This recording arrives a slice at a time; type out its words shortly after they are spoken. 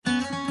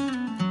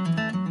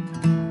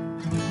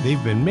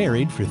They've been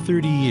married for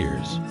 30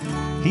 years.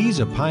 He's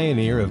a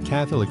pioneer of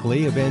Catholic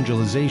lay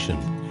evangelization,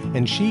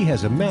 and she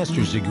has a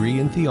master's degree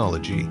in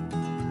theology.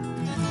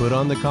 Put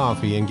on the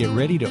coffee and get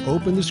ready to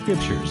open the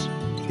scriptures.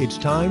 It's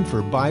time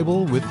for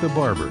Bible with the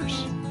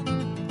Barbers.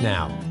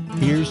 Now,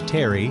 here's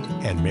Terry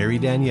and Mary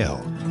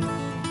Danielle.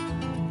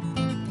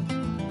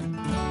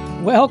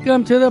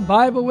 Welcome to the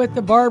Bible with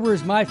the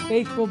Barbers. My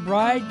faithful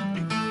bride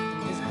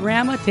is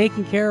Grandma,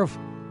 taking care of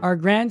our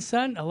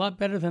grandson a lot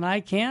better than I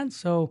can.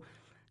 So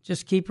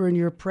just keep her in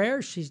your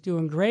prayers. She's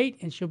doing great,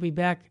 and she'll be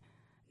back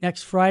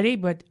next Friday,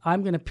 but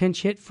I'm going to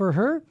pinch hit for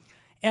her.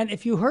 And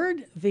if you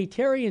heard the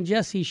Terry and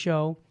Jesse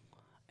show,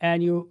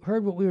 and you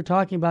heard what we were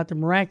talking about, the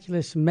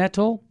miraculous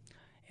metal,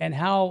 and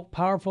how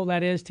powerful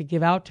that is to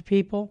give out to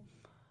people,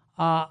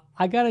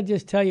 I got to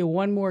just tell you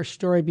one more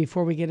story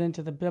before we get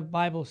into the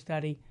Bible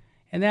study.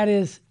 And that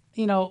is,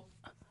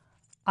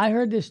 I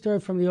heard this story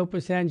from the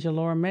Opus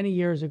Angelorum many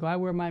years ago. I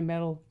wear my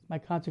medal, my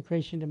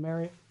consecration to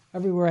Mary,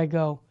 everywhere I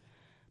go.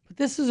 But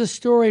this is a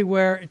story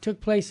where it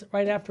took place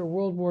right after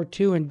World War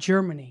II in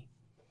Germany,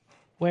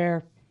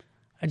 where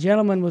a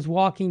gentleman was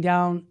walking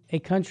down a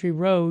country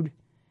road,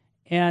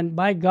 and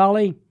by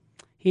golly,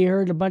 he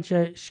heard a bunch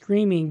of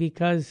screaming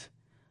because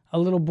a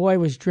little boy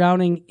was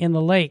drowning in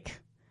the lake.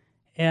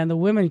 And the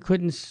women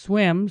couldn't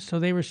swim, so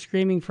they were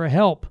screaming for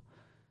help.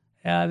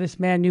 This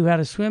man knew how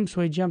to swim,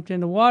 so he jumped in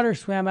the water,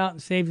 swam out,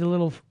 and saved the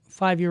little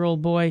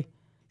 5-year-old boy's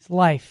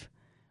life.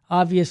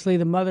 Obviously,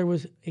 the mother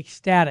was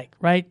ecstatic,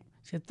 right?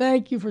 She said,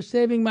 "Thank you for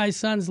saving my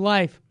son's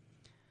life."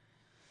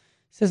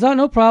 He says, "Oh,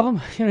 no problem.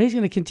 He's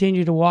going to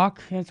continue to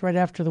walk." It's right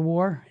after the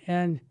war.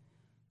 And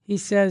he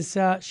says,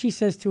 she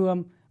says to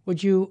him,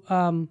 "Would you,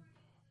 can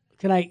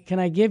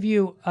I give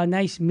you a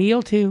nice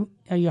meal too?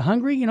 Are you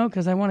hungry?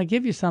 Because I want to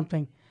give you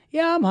something."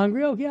 "Yeah, I'm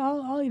hungry. Oh, yeah,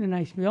 I'll eat a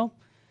nice meal."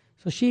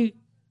 So she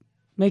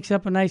makes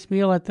up a nice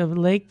meal at the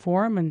lake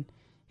for him, and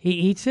he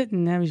eats it,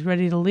 and now he's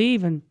ready to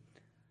leave. And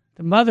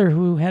the mother,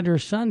 who had her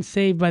son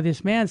saved by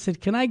this man, said,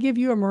 "Can I give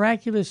you a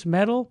miraculous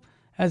medal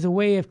as a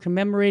way of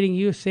commemorating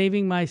you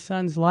saving my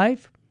son's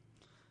life?"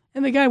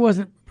 And the guy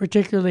wasn't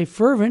particularly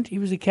fervent. He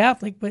was a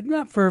Catholic, but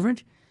not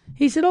fervent.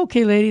 He said,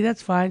 "Okay, lady,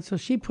 that's fine." So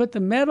she put the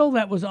medal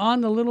that was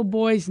on the little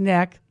boy's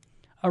neck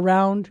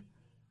around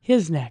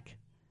his neck,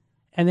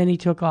 and then he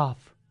took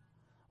off.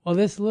 Well,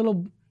 this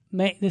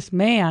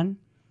man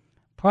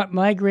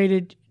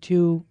migrated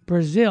to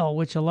Brazil,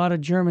 which a lot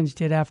of Germans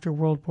did after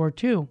World War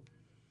II,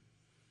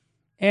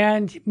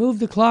 and moved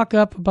the clock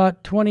up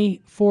about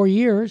 24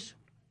 years.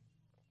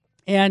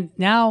 And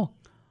now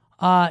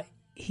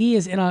he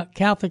is in a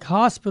Catholic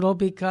hospital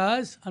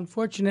because,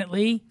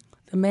 unfortunately,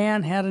 the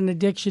man had an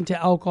addiction to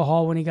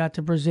alcohol when he got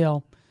to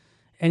Brazil.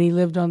 And he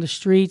lived on the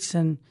streets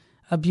and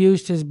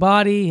abused his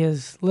body.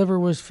 His liver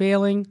was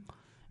failing,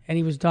 and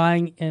he was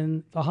dying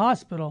in the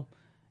hospital.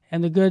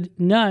 And the good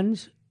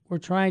nuns were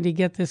trying to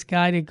get this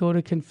guy to go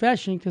to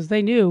confession because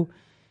they knew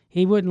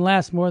he wouldn't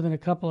last more than a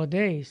couple of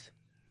days.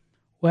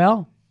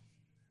 Well,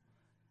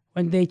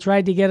 when they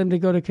tried to get him to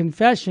go to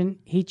confession,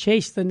 he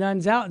chased the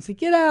nuns out and said,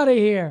 "Get out of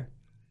here."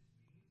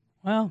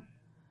 Well,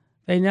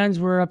 the nuns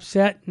were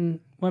upset and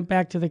went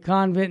back to the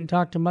convent and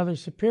talked to Mother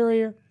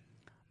Superior.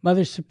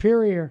 Mother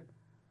Superior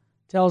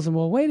tells them,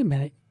 "Well, wait a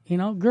minute.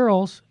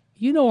 Girls,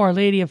 Our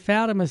Lady of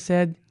Fatima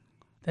said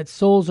that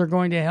souls are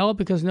going to hell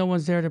because no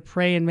one's there to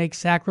pray and make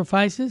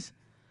sacrifices.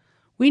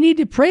 We need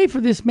to pray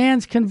for this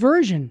man's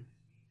conversion.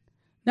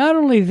 Not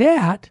only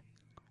that,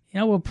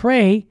 we'll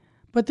pray,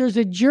 but there's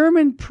a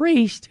German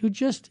priest who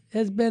just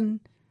has been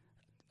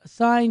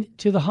assigned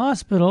to the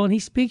hospital, and he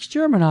speaks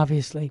German,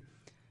 obviously.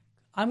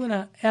 I'm going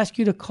to ask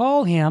you to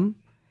call him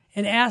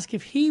and ask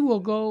if he will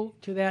go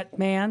to that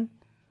man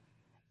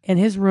in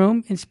his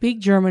room and speak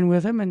German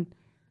with him and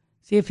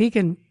see if he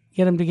can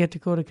get him to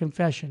go to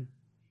confession."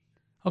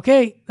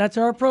 Okay, that's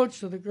our approach.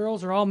 So the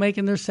girls are all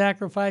making their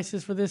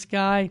sacrifices for this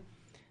guy.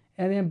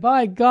 And then,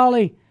 by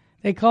golly,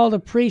 they called a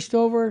priest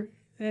over,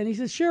 and he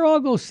says, "Sure,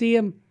 I'll go see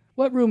him.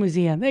 What room is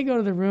he in?" They go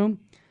to the room,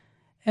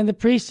 and the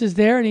priest is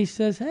there, and he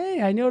says,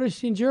 "Hey, I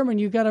noticed in German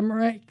you got a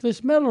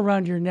miraculous medal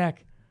around your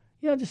neck."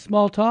 Just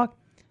small talk.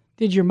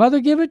 "Did your mother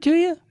give it to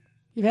you?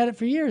 You've had it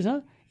for years,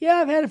 huh?" "Yeah,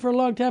 I've had it for a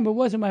long time, but it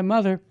wasn't my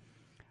mother.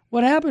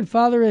 What happened,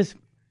 Father, is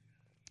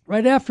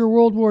right after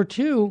World War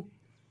II,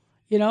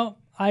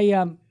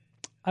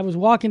 I was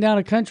walking down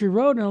a country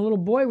road, and a little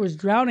boy was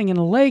drowning in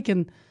a lake,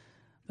 and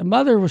the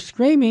mother was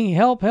screaming,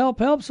 'Help, help,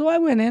 help.' So I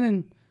went in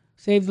and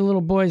saved the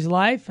little boy's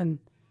life, and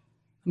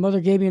the mother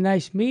gave me a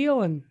nice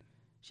meal, and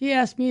she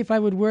asked me if I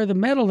would wear the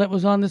medal that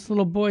was on this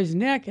little boy's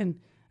neck and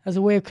as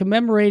a way of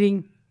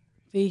commemorating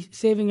the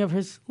saving of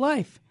his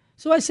life.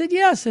 So I said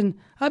yes, and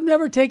I've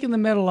never taken the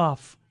medal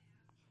off."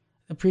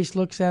 The priest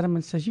looks at him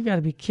and says, "You got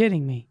to be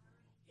kidding me.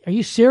 Are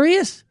you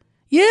serious?"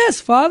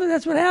 "Yes, Father,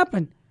 that's what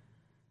happened."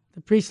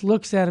 The priest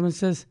looks at him and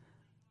says,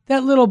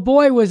 "That little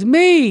boy was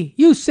me.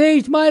 You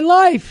saved my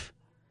life."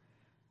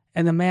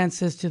 And the man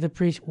says to the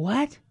priest,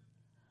 "What?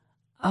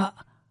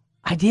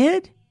 I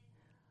did?"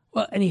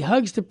 Well, and he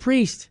hugs the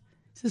priest.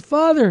 He says,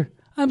 "Father,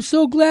 I'm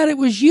so glad it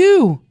was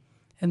you."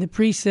 And the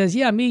priest says,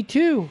 "Yeah, me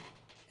too."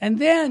 And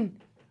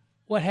then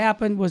what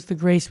happened was the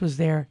grace was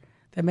there.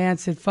 The man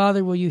said,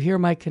 Father, will you hear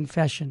my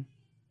confession?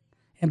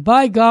 And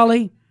by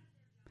golly,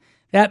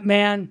 that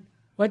man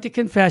went to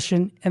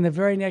confession, and the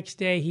very next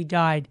day he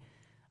died.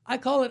 I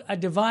call it a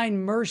divine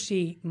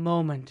mercy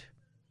moment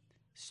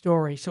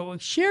story. So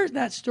share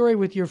that story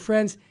with your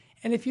friends.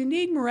 And if you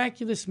need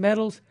miraculous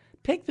medals,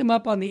 pick them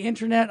up on the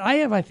internet. I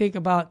have, I think,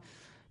 about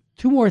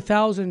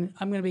 2,000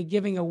 I'm going to be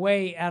giving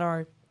away at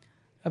our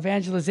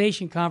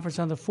evangelization conference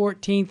on the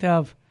 14th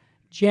of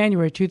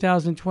January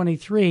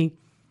 2023.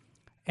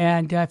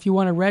 And if you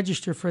want to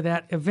register for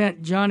that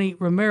event, Johnny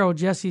Romero,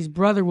 Jesse's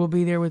brother, will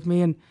be there with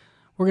me, and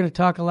we're going to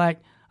talk a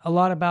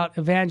lot about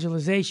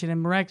evangelization,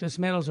 and miraculous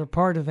medals are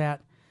part of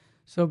that.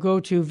 So go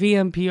to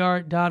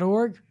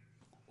vmpr.org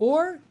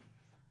or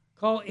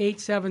call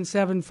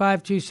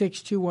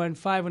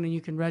 877-526-2151 and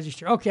you can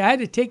register. Okay, I had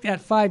to take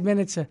that 5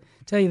 minutes to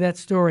tell you that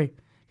story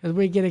because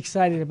we get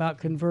excited about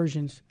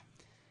conversions.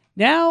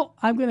 Now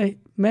I'm going to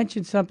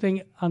mention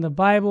something on the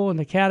Bible and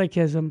the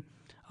Catechism.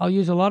 I'll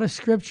use a lot of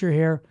scripture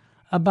here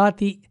about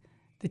the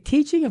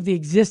teaching of the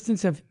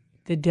existence of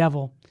the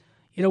devil.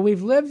 You know,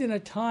 we've lived in a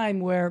time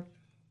where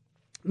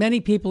many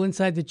people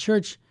inside the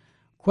church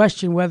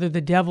question whether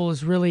the devil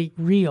is really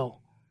real.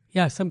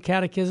 Yeah, some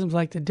catechisms,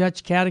 like the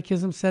Dutch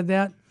Catechism, said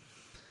that.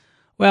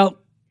 Well,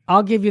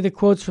 I'll give you the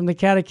quotes from the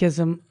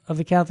Catechism of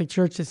the Catholic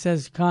Church that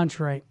says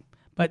contrary.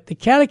 But the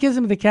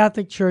Catechism of the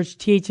Catholic Church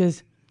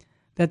teaches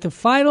that the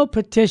final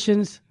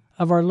petitions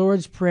of our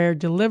Lord's Prayer,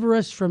 deliver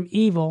us from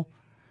evil,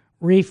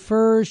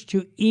 refers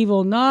to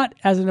evil not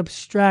as an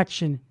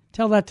abstraction,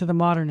 tell that to the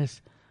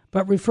modernists,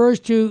 but refers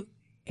to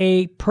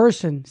a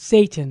person,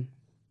 Satan,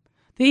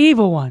 the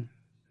evil one,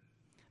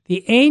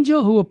 the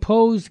angel who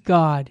opposed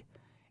God.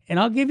 And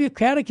I'll give you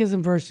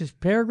catechism verses,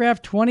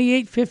 paragraph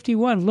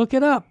 2851. Look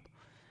it up.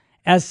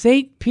 As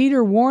St.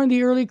 Peter warned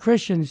the early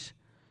Christians,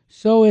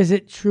 so is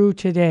it true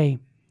today.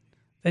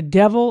 The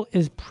devil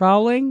is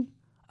prowling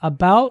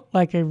about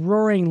like a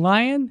roaring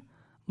lion,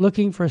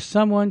 looking for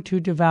someone to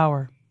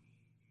devour.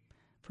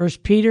 1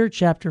 Peter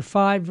chapter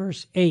 5,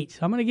 verse 8. So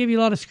I'm going to give you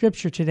a lot of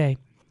scripture today.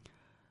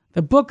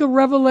 The book of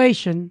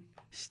Revelation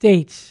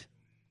states,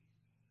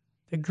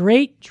 the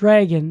great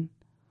dragon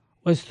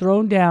was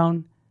thrown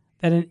down,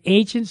 that an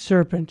ancient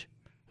serpent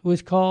who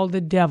is called the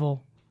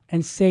devil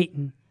and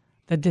Satan,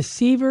 the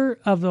deceiver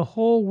of the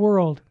whole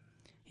world,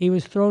 he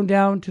was thrown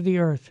down to the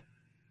earth,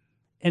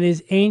 and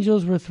his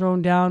angels were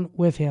thrown down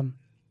with him.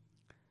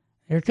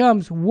 Here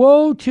comes,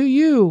 woe to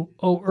you,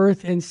 O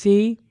earth and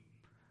sea,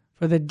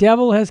 for the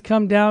devil has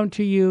come down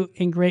to you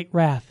in great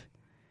wrath,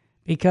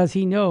 because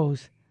he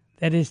knows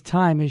that his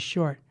time is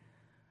short.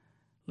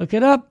 Look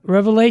it up,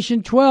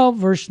 Revelation 12,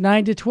 verse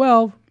 9 to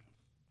 12.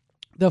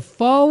 The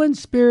fallen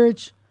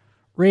spirits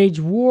wage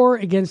war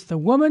against the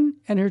woman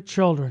and her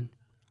children.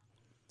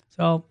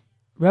 So,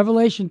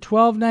 Revelation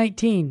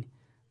 12:19,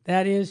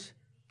 that is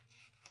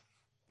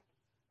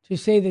to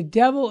say the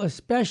devil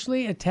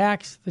especially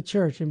attacks the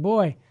church. And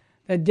boy,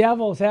 the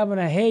devil's having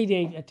a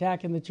heyday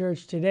attacking the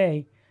church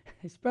today,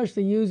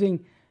 especially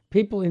using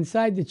people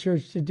inside the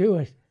church to do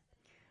it.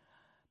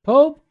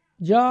 Pope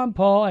John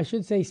Paul, I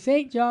should say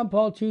St. John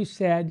Paul II,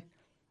 said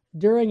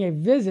during a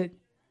visit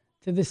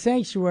to the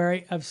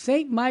sanctuary of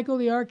St. Michael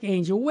the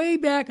Archangel way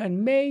back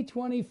on May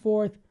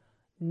 24th,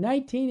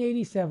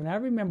 1987. I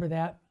remember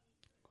that.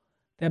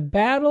 The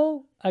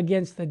battle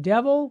against the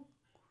devil,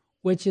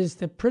 which is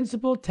the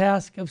principal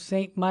task of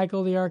St.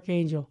 Michael the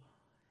Archangel,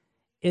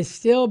 is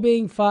still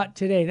being fought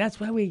today. That's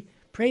why we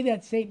pray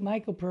that St.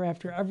 Michael prayer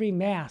after every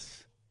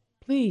Mass.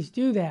 Please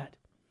do that.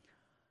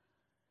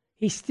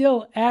 He's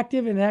still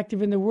active and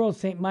active in the world,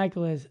 St.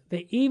 Michael is.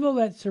 The evil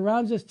that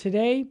surrounds us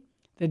today,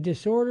 the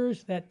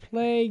disorders that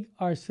plague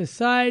our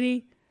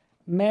society,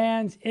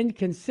 man's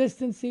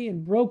inconsistency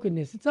and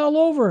brokenness, it's all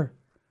over.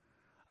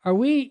 Are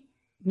we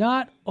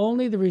not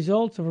only the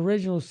results of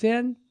original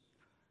sin,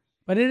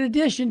 but in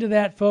addition to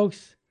that,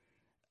 folks,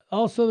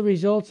 also the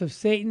results of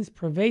Satan's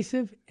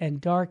pervasive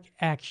and dark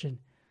action?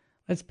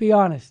 Let's be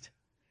honest.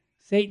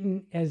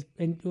 Satan has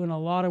been doing a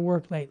lot of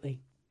work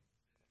lately,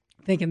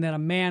 thinking that a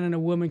man and a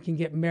woman can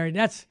get married.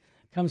 That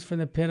comes from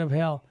the pit of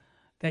hell.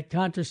 That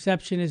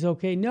contraception is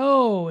okay.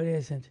 No, it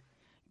isn't.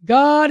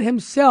 God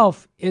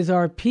himself is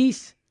our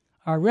peace,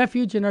 our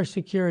refuge, and our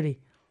security.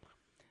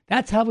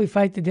 That's how we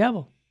fight the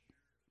devil,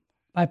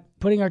 by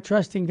putting our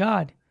trust in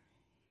God.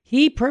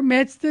 He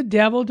permits the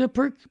devil to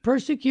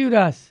persecute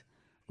us.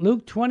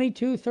 Luke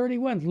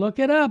 22:31. Look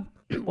it up.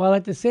 While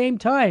at the same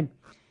time,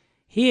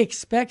 he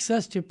expects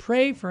us to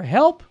pray for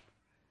help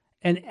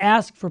and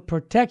ask for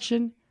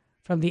protection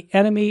from the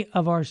enemy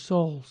of our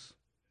souls.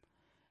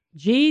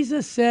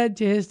 Jesus said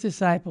to his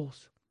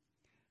disciples,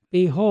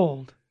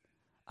 behold,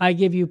 I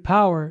give you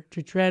power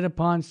to tread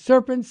upon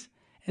serpents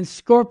and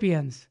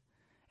scorpions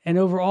and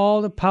over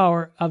all the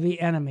power of the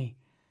enemy.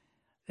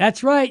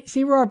 That's right.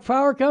 See where our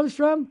power comes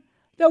from?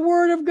 The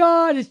Word of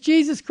God. It's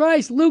Jesus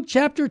Christ. Luke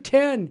chapter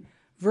 10,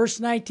 verse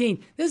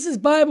 19. This is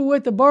Bible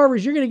with the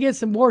Barbers. You're going to get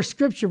some more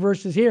scripture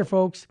verses here,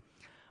 folks.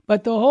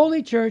 But the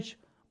Holy Church,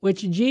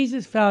 which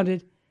Jesus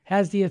founded,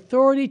 has the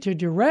authority to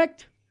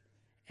direct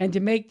and to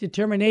make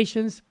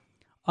determinations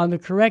on the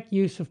correct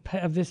use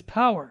of this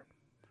power.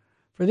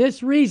 For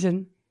this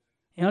reason,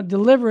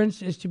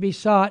 deliverance is to be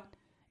sought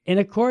in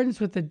accordance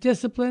with the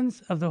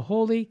disciplines of the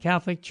Holy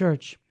Catholic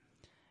Church.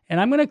 And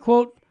I'm going to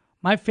quote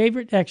my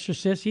favorite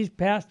exorcist. He's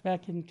passed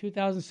back in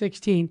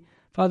 2016,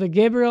 Father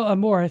Gabriel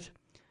Amorth.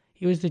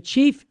 He was the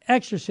chief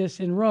exorcist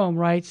in Rome,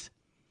 writes,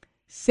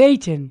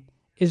 "Satan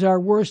is our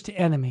worst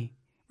enemy."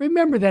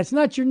 Remember, that's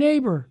not your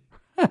neighbor.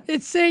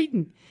 It's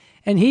Satan.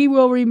 And he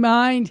will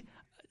remain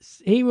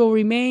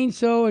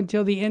so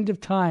until the end of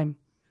time.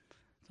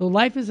 So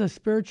life is a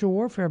spiritual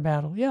warfare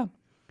battle, yeah.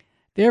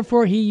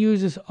 Therefore, he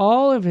uses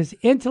all of his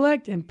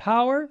intellect and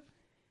power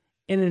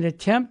in an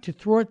attempt to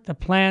thwart the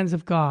plans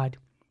of God,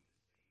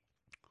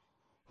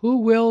 who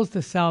wills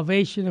the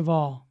salvation of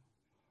all.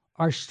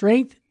 Our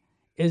strength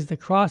is the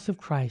cross of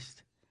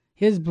Christ,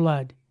 his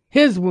blood,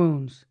 his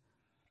wounds,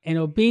 in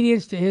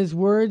obedience to his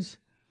words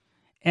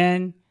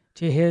and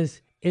to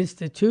his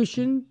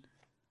institution,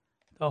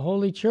 the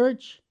Holy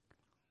Church.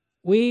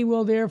 We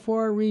will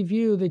therefore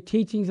review the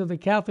teachings of the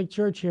Catholic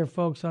Church here,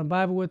 folks, on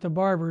Bible with the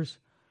Barbers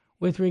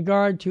with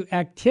regard to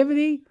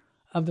activity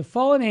of the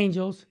fallen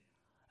angels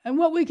and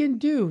what we can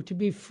do to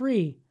be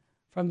free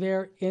from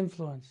their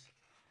influence.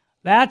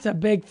 That's a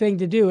big thing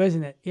to do,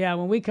 isn't it? Yeah,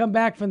 when we come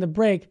back from the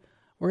break,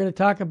 we're going to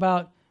talk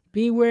about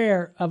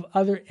beware of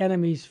other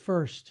enemies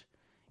first.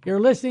 You're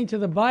listening to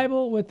the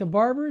Bible with the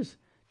Barbers.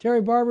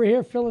 Terry Barber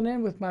here, filling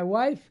in with my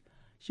wife.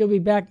 She'll be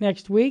back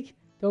next week.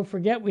 Don't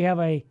forget, we have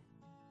a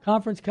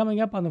conference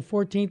coming up on the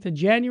 14th of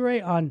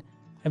January on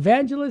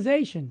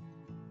evangelization.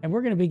 And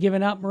we're going to be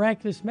giving out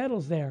miraculous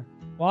medals there.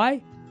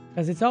 Why?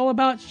 Because it's all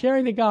about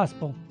sharing the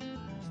gospel.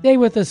 Stay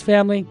with us,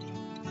 family.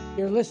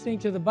 You're listening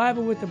to the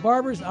Bible with the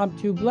Barbers. I'm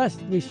too blessed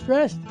to be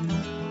stressed.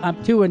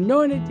 I'm too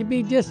anointed to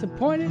be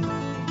disappointed.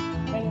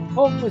 And if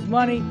hope was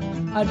money,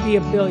 I'd be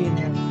a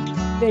billionaire.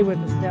 Stay with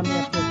us, family,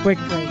 after a quick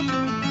break.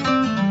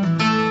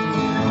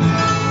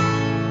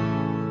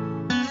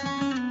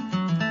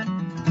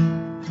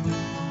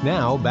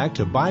 Now, back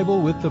to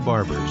Bible with the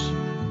Barbers.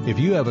 If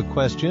you have a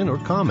question or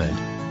comment,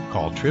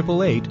 call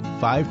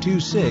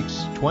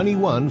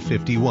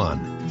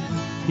 888-526-2151.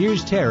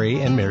 Here's Terry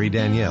and Mary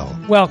Danielle.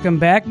 Welcome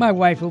back. My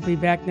wife will be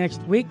back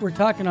next week. We're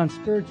talking on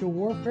spiritual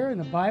warfare in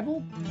the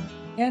Bible.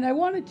 And I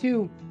wanted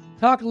to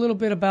talk a little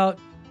bit about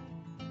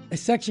a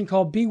section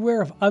called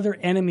Beware of Other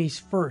Enemies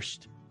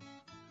First.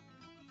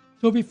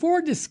 So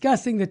before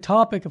discussing the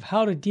topic of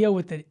how to deal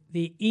with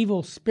the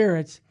evil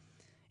spirits,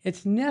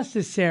 it's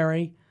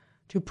necessary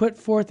to put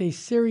forth a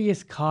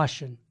serious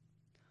caution.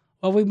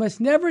 While we must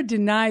never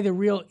deny the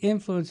real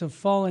influence of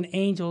fallen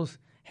angels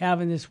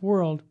have in this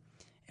world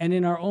and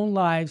in our own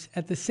lives,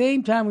 at the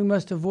same time we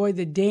must avoid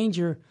the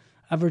danger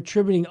of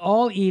attributing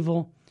all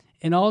evil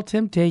and all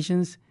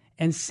temptations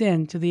and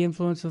sin to the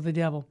influence of the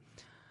devil.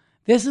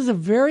 This is a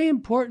very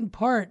important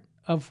part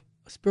of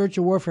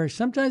spiritual warfare.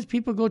 Sometimes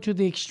people go to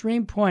the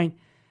extreme point.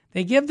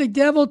 They give the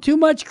devil too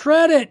much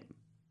credit,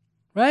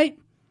 right?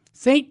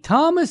 St.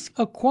 Thomas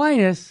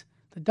Aquinas,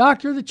 the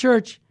doctor of the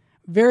church,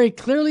 very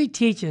clearly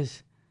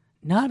teaches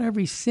not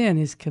every sin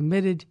is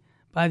committed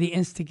by the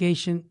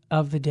instigation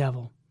of the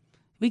devil.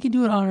 We can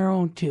do it on our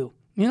own too,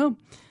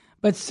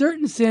 But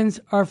certain sins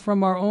are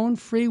from our own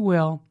free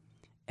will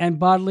and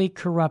bodily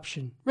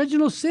corruption.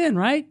 Original sin,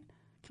 right?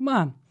 Come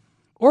on.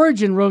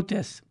 Origen wrote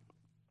this.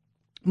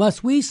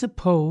 Must we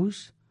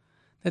suppose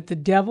that the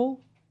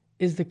devil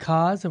is the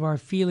cause of our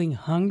feeling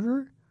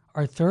hunger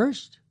or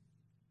thirst?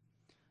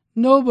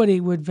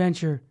 Nobody would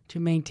venture to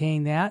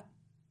maintain that.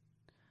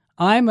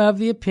 I'm of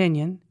the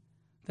opinion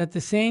that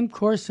the same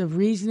course of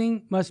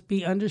reasoning must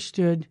be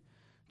understood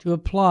to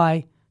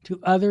apply to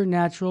other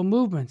natural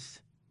movements,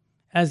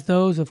 as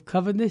those of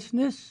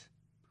covetousness,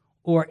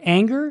 or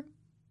anger,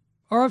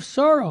 or of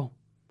sorrow,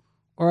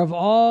 or of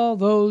all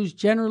those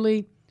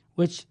generally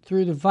which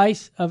through the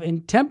vice of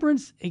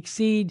intemperance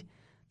exceed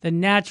the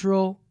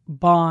natural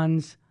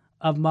bonds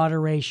of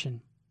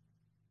moderation.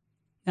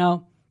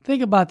 Now,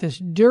 think about this.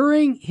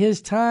 During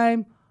his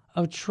time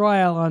of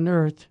trial on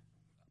earth,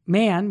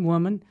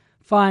 woman,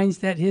 finds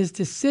that his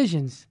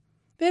decisions,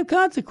 they have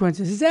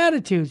consequences. His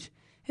attitudes,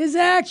 his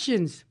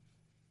actions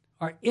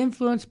are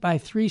influenced by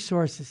three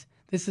sources.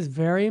 This is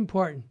very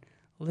important.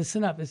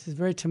 Listen up. This is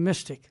very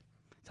Thomistic,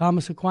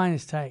 Thomas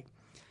Aquinas type.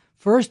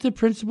 First, the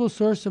principal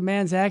source of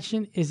man's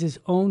action is his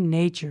own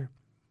nature,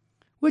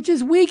 which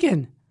is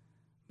weakened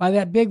by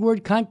that big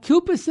word,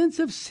 concupiscence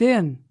of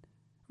sin.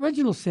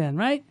 Original sin,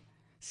 right?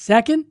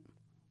 Second,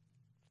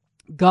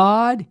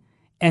 God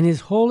and his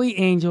holy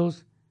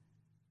angels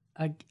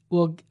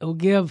will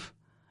give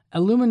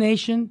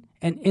illumination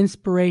and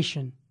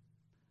inspiration.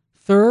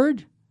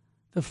 Third,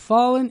 the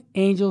fallen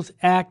angels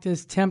act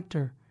as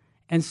tempter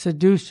and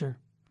seducer.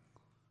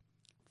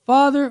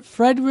 Father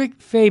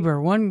Frederick Faber,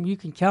 one you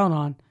can count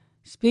on,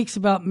 speaks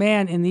about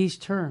man in these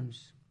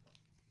terms.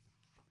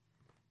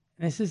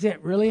 This is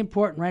it, really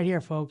important right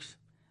here, folks.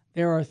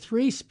 There are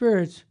three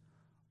spirits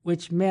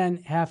which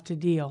men have to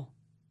deal.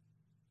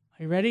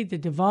 Are you ready? The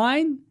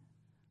divine,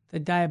 the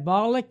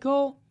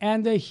diabolical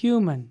and the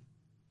human.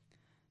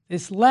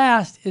 This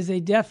last is a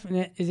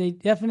definite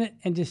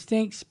and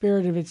distinct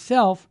spirit of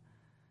itself,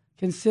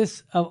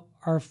 consists of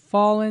our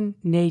fallen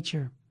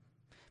nature.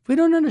 If we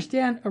don't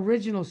understand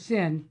original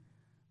sin,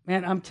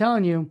 man, I'm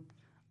telling you,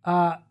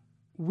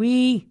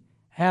 we've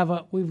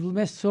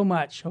missed so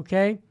much.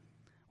 Okay,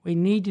 we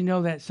need to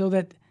know that, so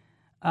that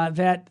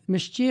that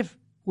mischief,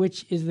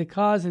 which is the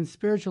cause in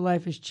spiritual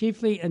life, is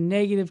chiefly a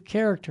negative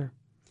character,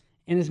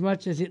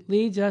 inasmuch as it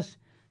leads us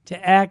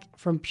to act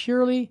from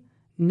purely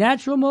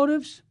natural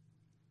motives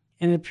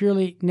in a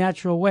purely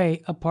natural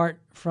way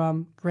apart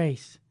from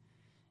grace.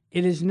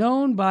 It is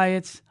known by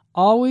its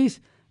always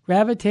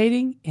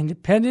gravitating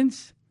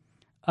independence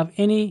of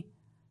any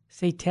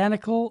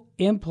satanical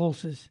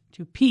impulses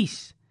to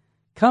peace,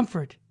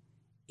 comfort,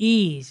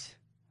 ease,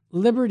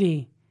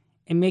 liberty,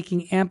 and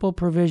making ample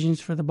provisions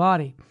for the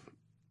body.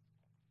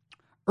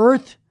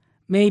 Earth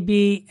may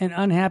be an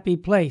unhappy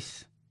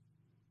place,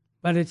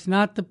 but it's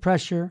not the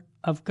pressure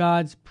of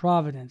God's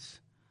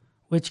providence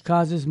which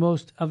causes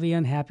most of the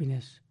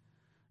unhappiness,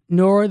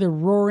 nor the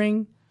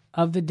roaring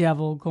of the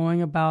devil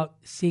going about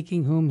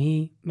seeking whom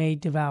he may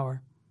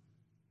devour.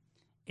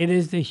 It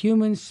is the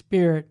human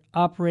spirit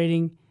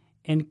operating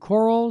in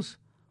quarrels,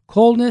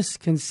 coldness,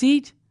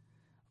 conceit,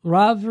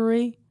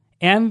 rivalry,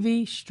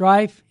 envy,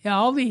 strife,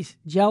 all these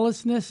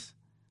jealousness,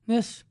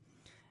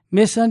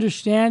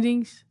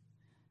 misunderstandings,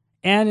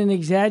 and an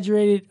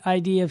exaggerated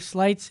idea of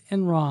slights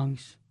and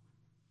wrongs.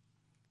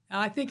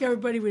 Now, I think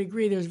everybody would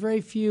agree there's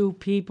very few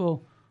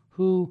people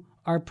who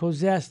are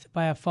possessed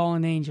by a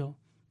fallen angel.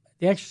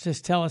 The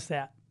exorcists tell us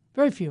that.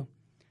 Very few.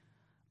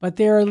 But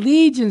there are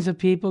legions of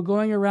people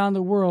going around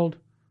the world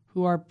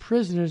who are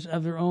prisoners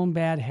of their own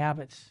bad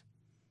habits.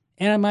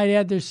 And I might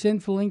add, their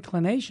sinful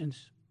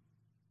inclinations.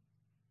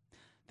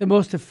 The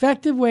most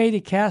effective way to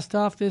cast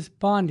off this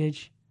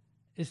bondage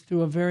is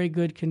through a very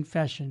good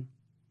confession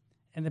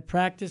and the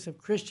practice of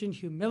Christian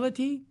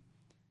humility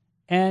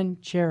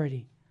and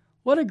charity.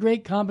 What a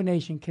great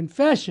combination.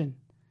 Confession.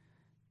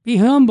 Be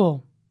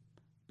humble.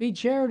 Be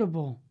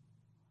charitable.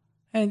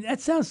 And that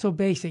sounds so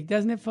basic,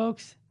 doesn't it,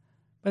 folks?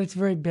 But it's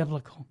very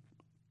biblical.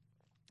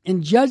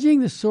 In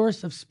judging the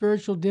source of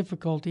spiritual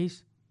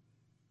difficulties,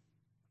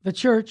 the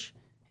church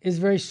is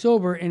very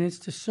sober in its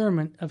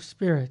discernment of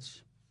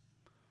spirits.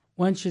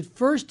 One should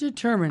first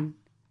determine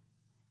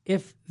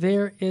if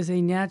there is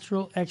a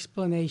natural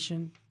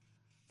explanation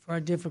for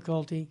a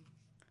difficulty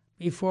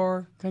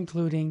before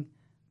concluding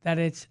that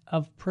it's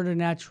of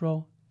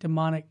preternatural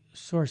demonic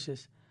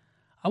sources.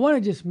 I want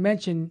to just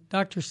mention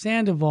Dr.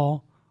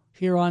 Sandoval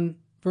here on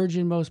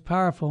Virgin Most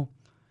Powerful.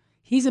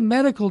 He's a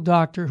medical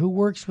doctor who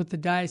works with the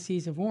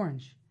Diocese of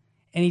Orange,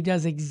 and he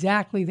does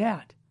exactly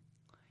that.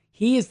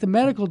 He is the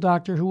medical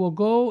doctor who will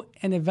go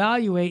and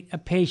evaluate a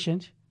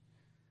patient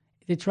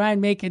to try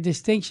and make a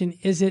distinction.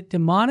 Is it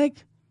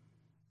demonic,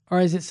 or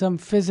is it some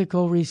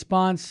physical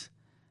response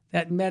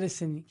that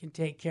medicine can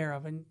take care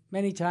of? And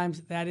many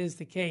times that is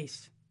the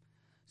case.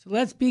 So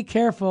let's be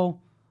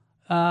careful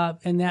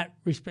in that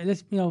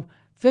respect.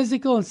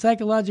 Physical and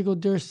psychological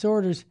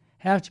disorders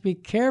have to be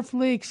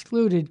carefully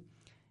excluded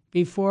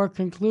before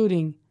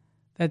concluding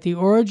that the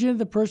origin of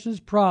the person's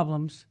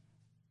problems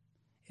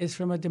is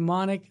from a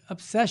demonic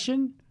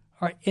obsession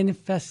or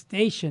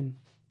infestation.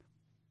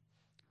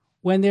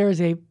 When there is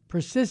a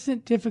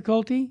persistent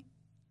difficulty,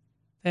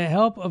 the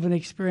help of an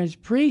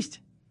experienced priest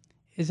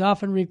is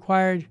often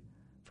required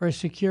for a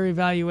secure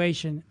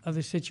evaluation of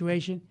the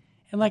situation.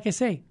 And like I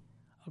say,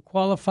 a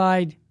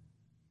qualified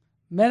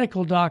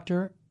medical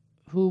doctor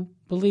who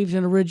believes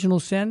in original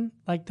sin,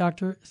 like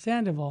Dr.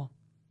 Sandoval.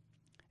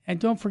 And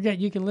don't forget,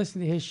 you can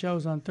listen to his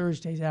shows on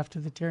Thursdays after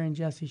the Terry and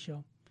Jesse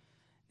show.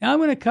 Now I'm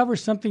going to cover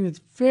something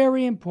that's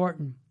very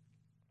important.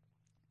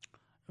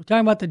 We're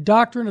talking about the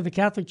doctrine of the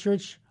Catholic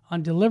Church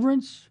on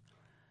deliverance,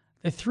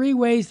 the three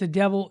ways the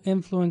devil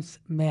influences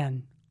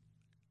men.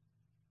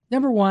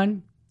 Number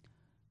one,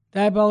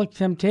 diabolic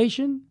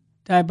temptation,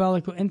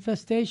 diabolical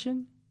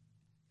infestation,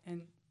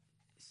 and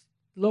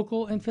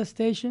local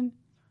infestation,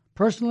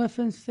 personal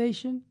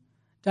infestation,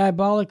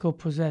 diabolical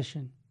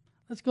possession.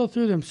 Let's go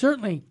through them.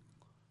 Certainly,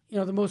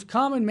 the most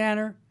common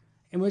manner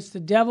in which the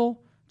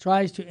devil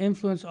tries to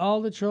influence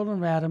all the children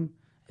of Adam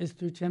is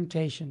through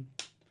temptation.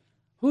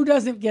 Who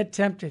doesn't get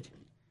tempted?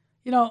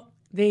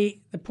 The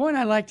point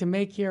I like to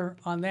make here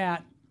on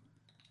that,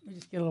 let me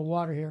just get a little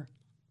water here,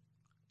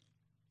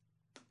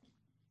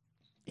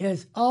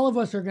 is all of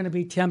us are going to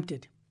be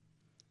tempted.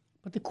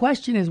 But the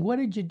question is, what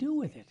did you do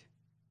with it?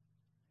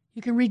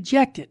 You can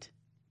reject it,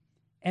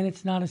 and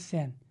it's not a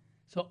sin.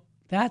 So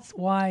that's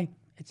why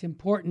it's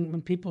important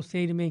when people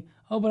say to me,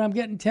 oh, but I'm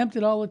getting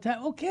tempted all the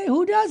time. Okay,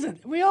 who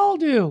doesn't? We all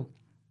do.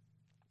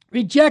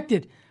 Reject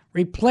it.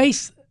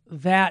 Replace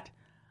that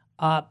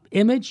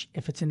image,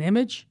 if it's an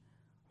image,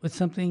 with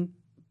something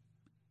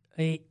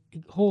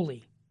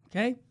holy,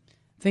 okay?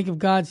 Think of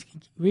God's,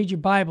 read your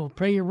Bible,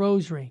 pray your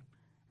rosary,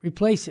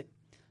 replace it.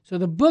 So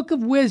the Book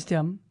of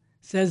Wisdom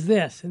says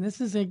this, and this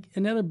is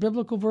another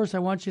biblical verse I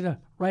want you to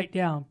write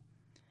down.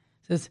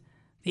 It says,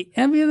 the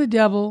envy of the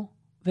devil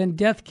then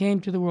death came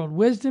to the world.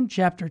 Wisdom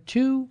chapter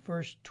 2,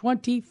 verse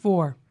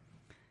 24.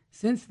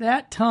 Since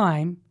that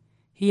time,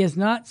 he has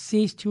not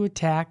ceased to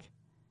attack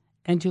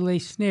and to lay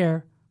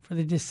snare for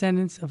the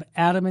descendants of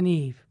Adam and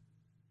Eve.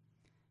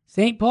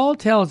 St. Paul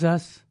tells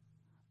us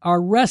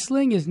our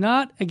wrestling is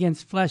not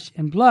against flesh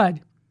and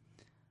blood,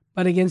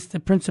 but against the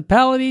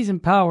principalities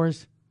and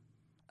powers,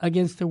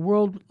 against the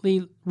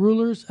worldly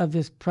rulers of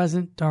this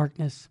present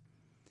darkness,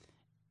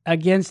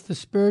 against the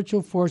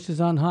spiritual forces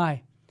on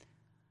high.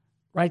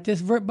 Write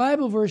this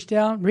Bible verse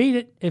down. Read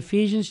it.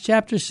 Ephesians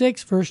chapter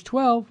 6, verse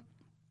 12.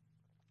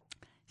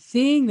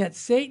 Seeing that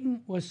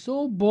Satan was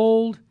so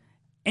bold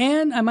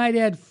and, I might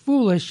add,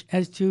 foolish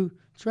as to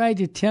try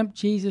to tempt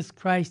Jesus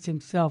Christ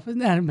himself. Isn't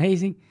that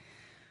amazing?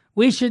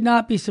 We should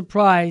not be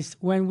surprised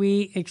when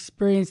we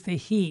experience the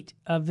heat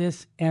of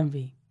this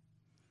envy.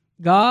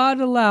 God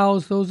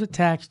allows those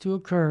attacks to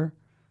occur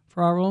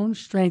for our own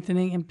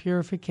strengthening and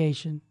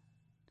purification,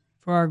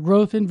 for our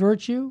growth in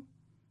virtue,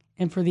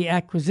 and for the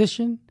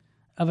acquisition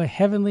of a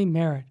heavenly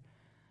merit.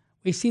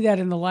 We see that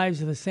in the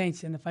lives of the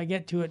saints, and if I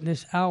get to it in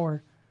this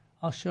hour,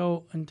 I'll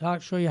show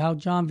you how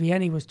John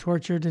Vianney was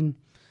tortured, and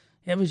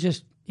it was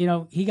just,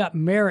 he got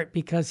merit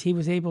because he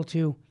was able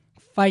to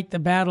fight the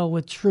battle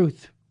with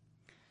truth.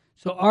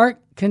 So our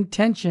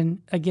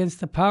contention against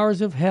the powers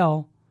of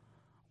hell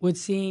would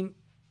seem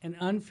an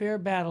unfair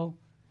battle,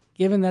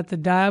 given that the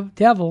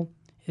devil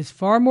is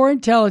far more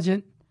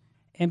intelligent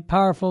and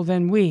powerful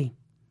than we.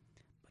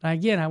 But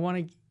again, I want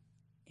to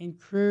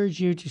encourage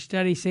you to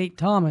study St.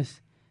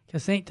 Thomas,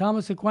 because St.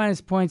 Thomas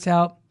Aquinas points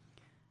out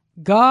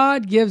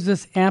God gives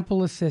us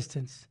ample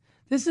assistance.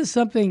 This is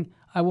something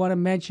I want to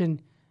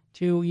mention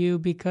to you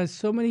because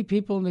so many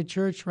people in the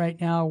church right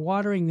now are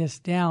watering this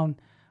down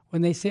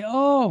when they say,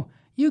 oh,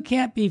 you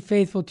can't be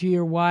faithful to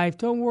your wife.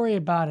 Don't worry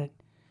about it.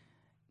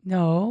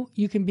 No,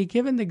 you can be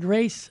given the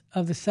grace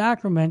of the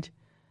sacrament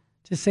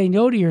to say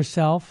no to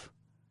yourself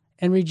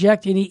and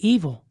reject any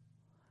evil.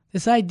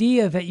 This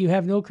idea that you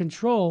have no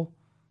control,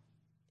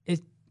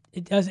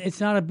 it's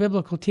not a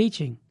biblical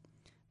teaching.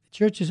 The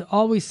church has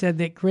always said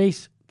that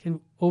grace can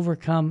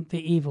overcome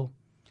the evil.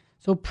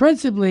 So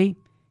principally,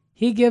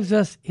 he gives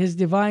us his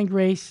divine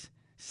grace.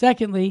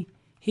 Secondly,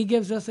 he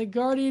gives us a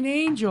guardian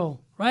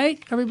angel,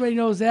 right? Everybody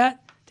knows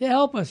that, to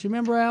help us.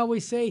 Remember, I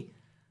always say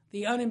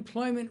the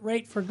unemployment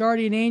rate for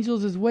guardian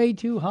angels is way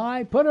too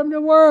high. Put them to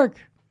work.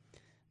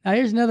 Now,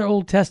 here's another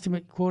Old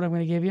Testament quote I'm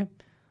going to give you.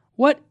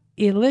 What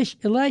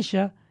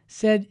Elisha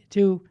said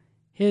to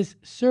his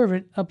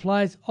servant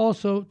applies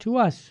also to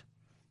us.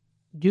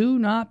 Do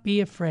not be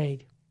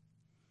afraid.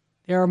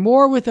 There are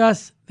more with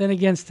us than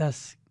against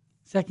us.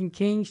 2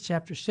 Kings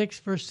chapter 6,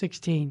 verse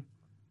 16.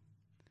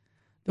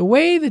 The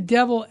way the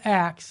devil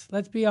acts,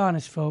 let's be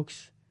honest,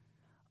 folks,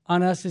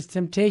 on us as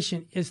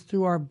temptation is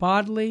through our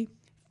bodily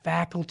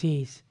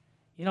faculties.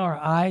 Our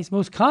eyes,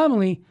 most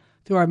commonly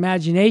through our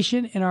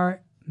imagination and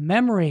our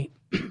memory.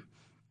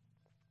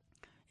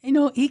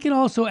 He can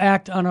also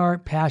act on our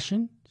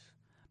passions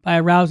by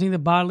arousing the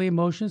bodily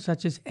emotions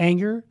such as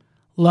anger,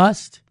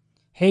 lust,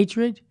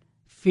 hatred,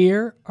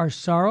 fear, or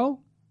sorrow.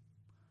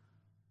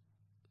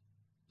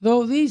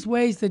 Though these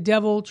ways the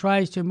devil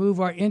tries to move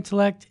our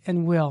intellect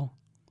and will,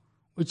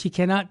 which he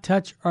cannot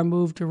touch or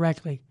move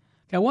directly.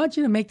 I want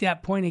you to make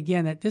that point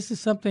again, that this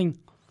is something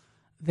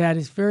that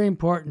is very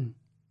important.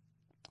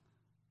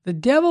 The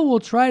devil will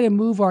try to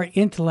move our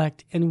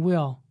intellect and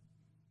will,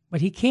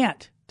 but he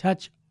can't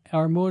touch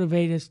or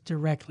motivate us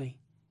directly.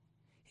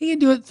 He can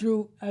do it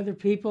through other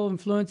people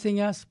influencing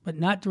us, but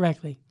not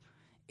directly.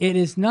 It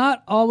is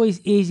not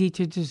always easy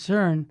to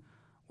discern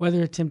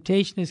whether a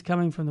temptation is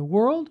coming from the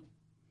world,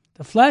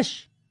 the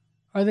flesh,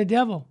 or the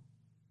devil.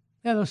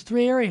 Yeah, those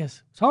three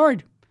areas. It's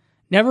hard.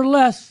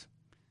 Nevertheless,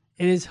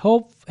 it is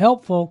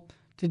helpful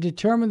to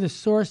determine the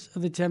source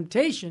of the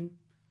temptation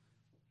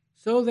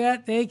so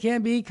that they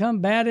can be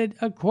combated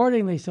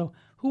accordingly. So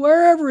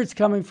wherever it's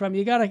coming from,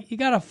 you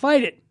gotta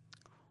fight it.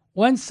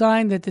 One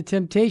sign that the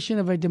temptation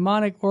of a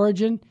demonic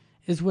origin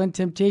is when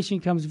temptation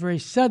comes very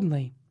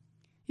suddenly.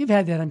 You've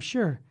had that, I'm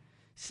sure.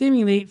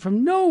 Seemingly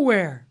from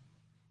nowhere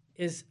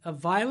is a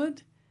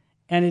violent,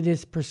 and it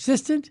is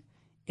persistent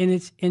in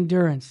its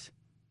endurance.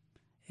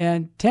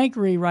 And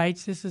Tanqueray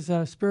writes, this is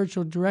a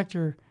spiritual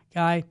director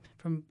guy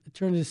from the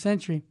turn of the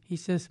century. He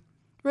says,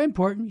 very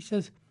important, he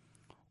says,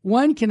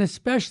 one can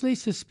especially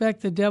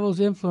suspect the devil's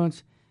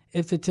influence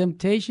if the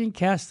temptation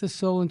casts the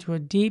soul into a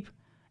deep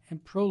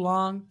and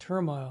prolonged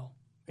turmoil.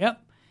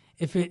 Yep.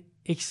 If it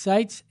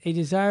excites a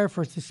desire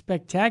for the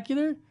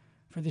spectacular,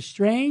 for the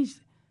strange,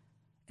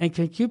 and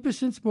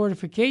concupiscence,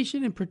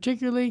 mortification, and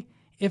particularly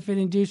if it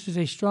induces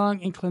a strong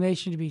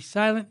inclination to be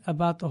silent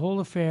about the whole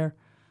affair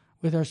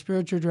with our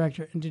spiritual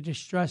director and to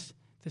distrust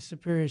the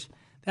superiors.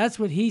 That's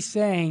what he's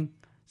saying.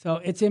 So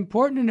it's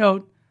important to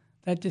note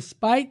that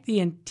despite the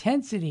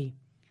intensity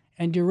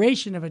and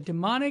duration of a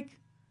demonic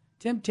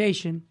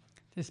temptation,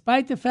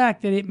 despite the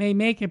fact that it may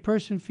make a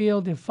person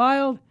feel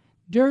defiled,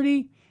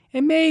 dirty,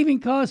 it may even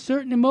cause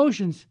certain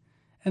emotions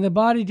and the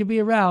body to be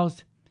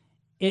aroused,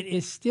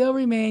 it still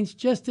remains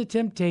just a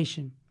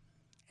temptation.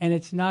 and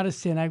it's not a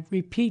sin. I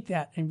repeat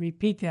that and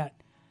repeat that.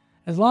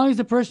 As long as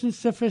the person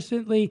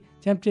sufficiently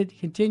tempted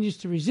continues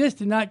to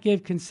resist and not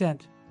give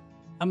consent.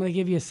 I'm going to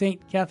give you a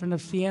St. Catherine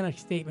of Siena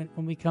statement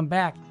when we come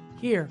back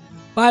here.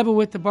 Bible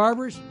with the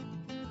Barbers.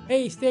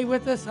 Hey, stay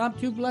with us. I'm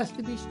too blessed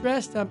to be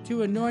stressed. I'm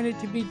too anointed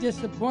to be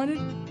disappointed.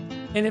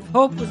 And if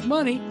hope was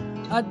money,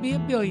 I'd be a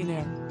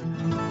billionaire.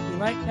 We'll be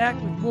right back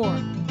with more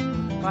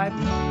Bible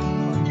with the Barbers.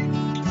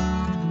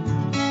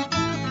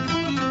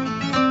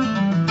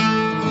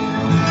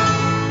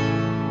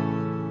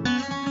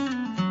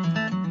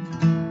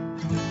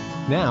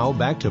 Now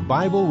back to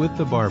Bible with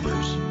the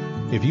Barbers.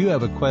 If you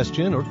have a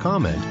question or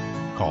comment,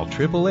 call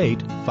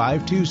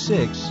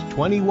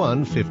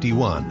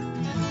 888-526-2151.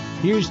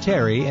 Here's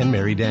Terry and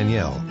Mary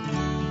Danielle.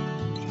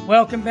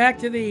 Welcome back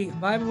to the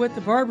Bible with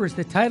the Barbers.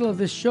 The title of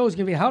this show is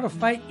going to be How to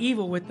Fight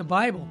Evil with the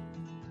Bible.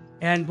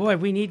 And boy,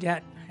 we need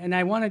that. And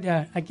I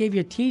gave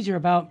you a teaser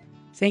about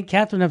St.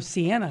 Catherine of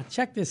Siena.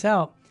 Check this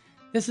out.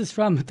 This is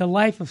from the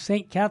life of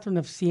St. Catherine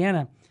of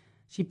Siena.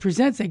 She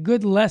presents a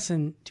good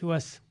lesson to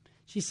us.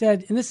 She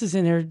said, and this is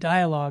in her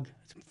dialogue,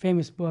 it's a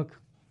famous book.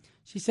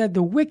 She said,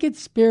 the wicked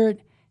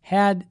spirit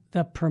had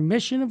the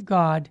permission of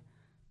God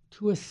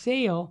to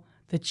assail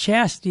the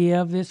chastity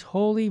of this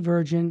holy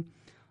virgin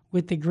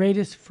with the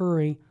greatest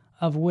fury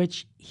of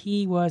which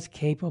he was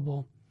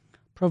capable,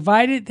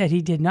 provided that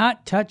he did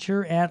not touch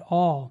her at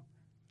all.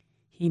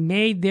 He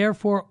made,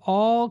 therefore,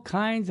 all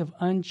kinds of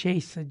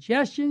unchaste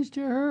suggestions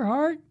to her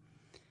heart,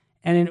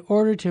 and in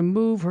order to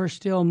move her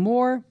still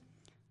more,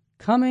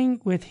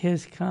 coming with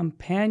his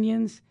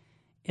companions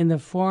in the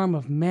form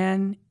of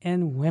men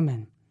and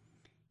women,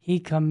 he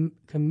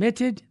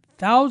committed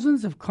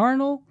thousands of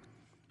carnal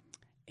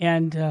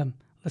and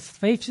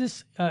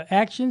lascivious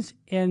actions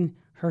in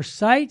her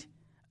sight,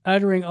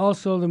 uttering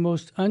also the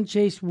most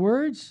unchaste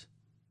words.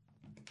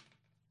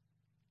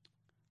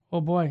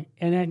 Oh boy,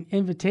 and then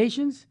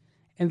invitations.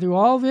 And through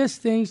all this,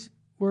 things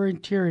were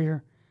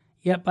interior,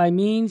 yet by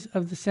means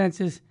of the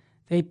senses,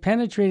 they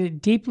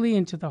penetrated deeply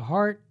into the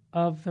heart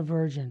of the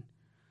Virgin,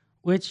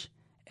 which,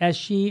 as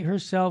she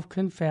herself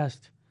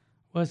confessed,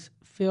 was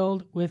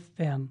filled with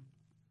them.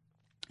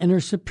 And her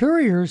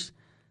superiors,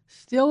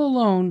 still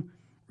alone,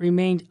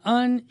 remained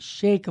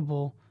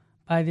unshakable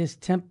by this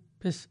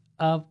tempest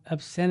of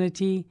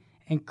obscenity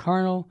and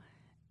carnal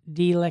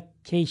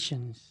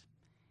delectations.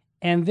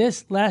 And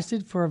this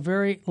lasted for a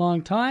very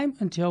long time,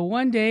 until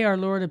one day our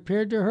Lord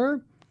appeared to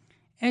her,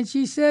 and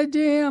she said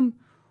to him,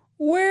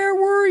 "Where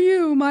were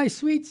you, my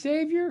sweet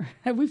Savior?"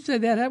 We've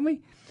said that, haven't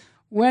we?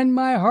 "When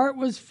my heart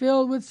was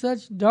filled with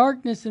such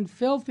darkness and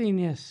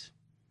filthiness."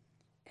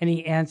 And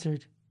he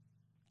answered,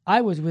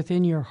 "I was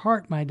within your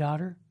heart, my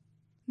daughter."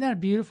 Isn't that a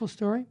beautiful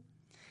story?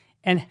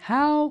 And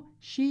how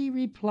she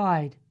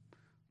replied,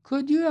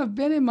 "Could you have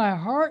been in my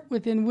heart,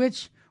 within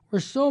which were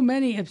so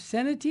many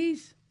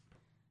obscenities?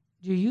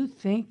 Do you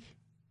think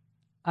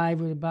I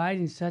would abide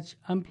in such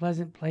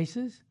unpleasant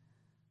places?"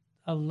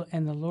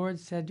 And the Lord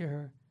said to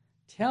her,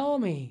 tell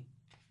me,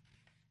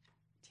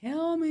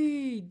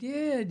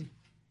 did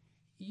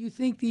you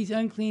think these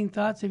unclean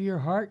thoughts of your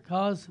heart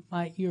cause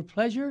your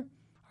pleasure,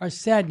 or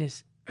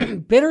sadness,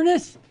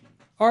 bitterness,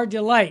 or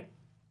delight?"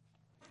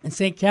 And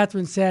St.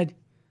 Catherine said,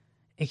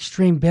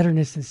 "Extreme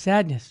bitterness and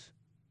sadness."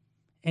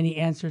 And he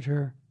answered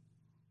her,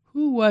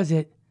 "Who was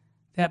it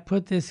that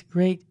put this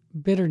great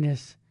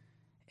bitterness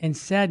and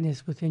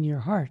sadness within your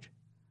heart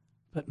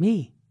but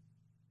me?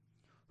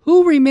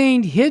 Who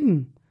remained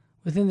hidden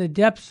within the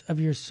depths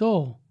of your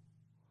soul?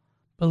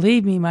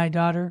 Believe me, my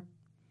daughter,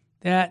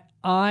 that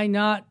I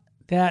not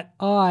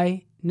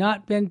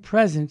been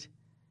present,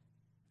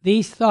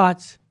 these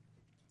thoughts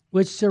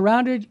which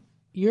surrounded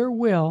your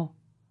will,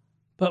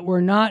 but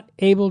were not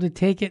able to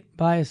take it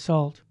by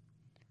assault,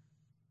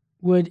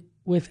 would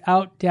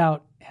without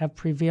doubt have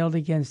prevailed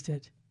against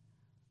it,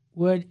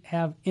 would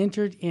have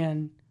entered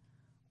in,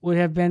 would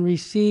have been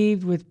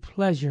received with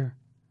pleasure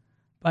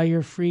by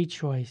your free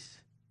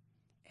choice,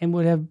 and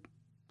would have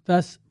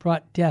thus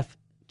brought death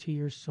to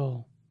your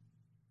soul.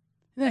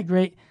 Isn't that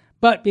great?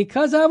 But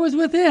because I was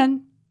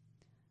within,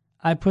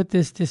 I put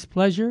this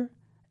displeasure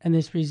and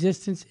this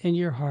resistance in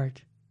your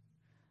heart,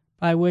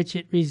 by which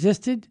it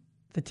resisted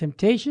the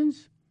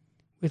temptations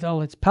with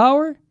all its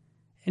power,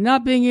 and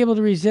not being able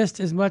to resist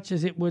as much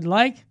as it would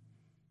like,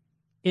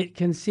 it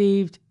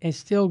conceived a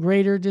still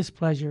greater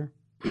displeasure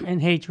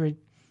and hatred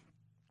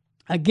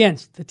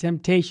against the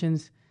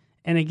temptations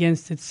and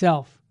against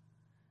itself.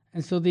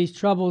 And so these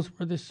troubles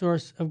were the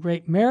source of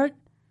great merit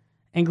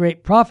and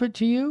great profit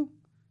to you,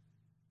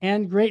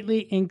 and greatly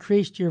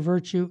increased your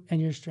virtue and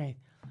your strength.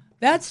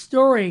 That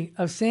story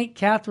of St.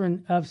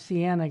 Catherine of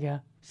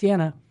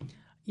Siena,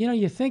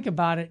 you think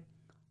about it,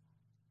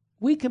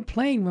 we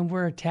complain when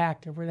we're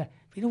attacked or we're that.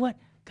 But you know what?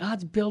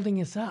 God's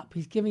building us up.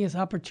 He's giving us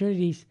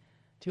opportunities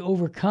to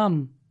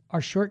overcome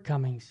our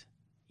shortcomings.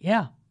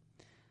 Yeah.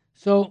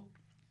 So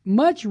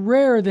much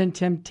rarer than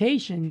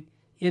temptation,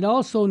 it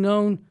also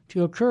known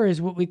to occur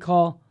is what we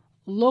call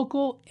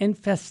local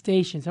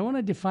infestations. I want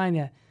to define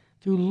that.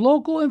 Through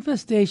local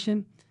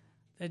infestation,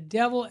 the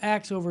devil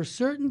acts over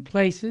certain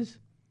places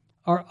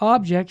are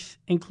objects,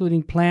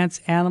 including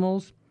plants,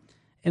 animals,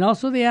 and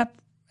also the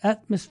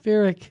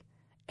atmospheric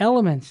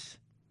elements.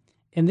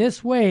 In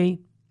this way,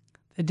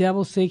 the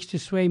devil seeks to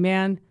sway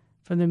man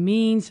from the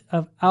means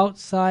of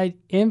outside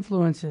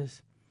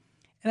influences.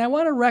 And I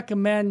want to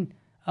recommend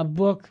a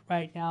book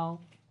right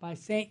now by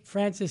St.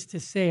 Francis de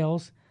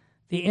Sales,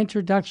 The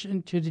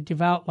Introduction to the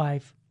Devout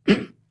Life,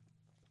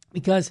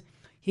 because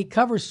he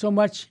covers so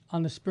much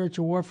on the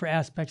spiritual warfare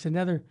aspects,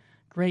 another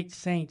great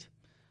saint.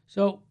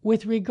 So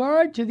with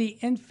regard to the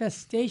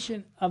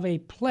infestation of a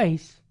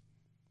place,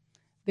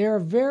 there are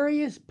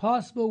various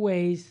possible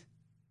ways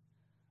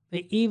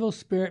the evil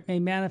spirit may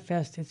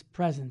manifest its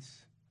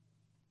presence.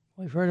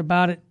 We've heard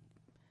about it.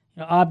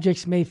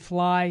 Objects may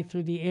fly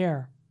through the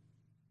air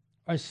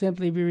or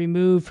simply be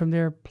removed from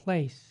their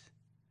place.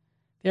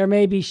 There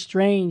may be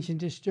strange and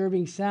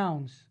disturbing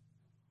sounds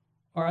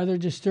or other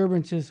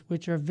disturbances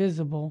which are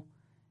visible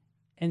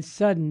and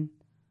sudden,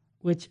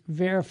 which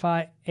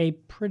verify a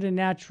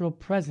preternatural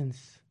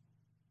presence.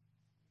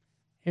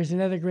 Here's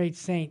another great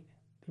saint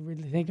to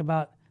really think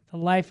about the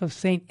life of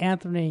St.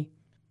 Anthony,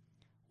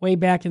 way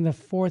back in the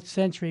 4th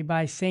century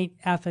by St.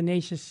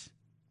 Athanasius.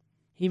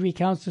 He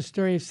recounts the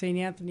story of St.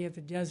 Anthony of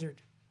the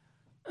desert.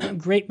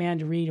 Great man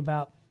to read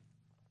about.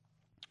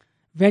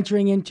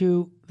 Venturing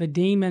into the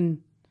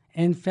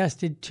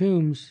demon-infested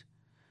tombs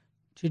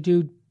to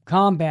do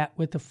combat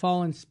with the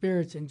fallen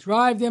spirits and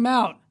drive them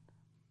out.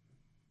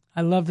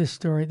 I love this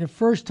story. The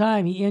first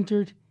time he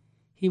entered,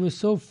 he was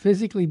so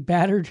physically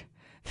battered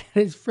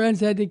that his friends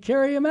had to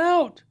carry him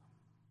out.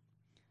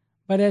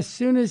 But as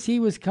soon as he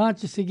was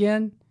conscious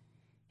again,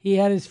 he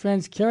had his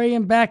friends carry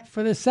him back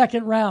for the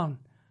second round.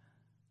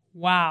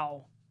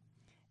 Wow.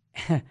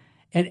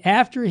 And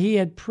after he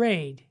had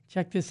prayed,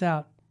 check this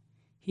out,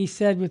 he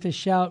said with a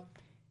shout,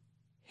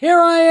 "Here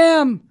I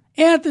am,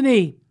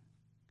 Anthony.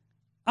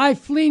 I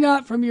flee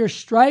not from your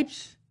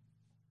stripes.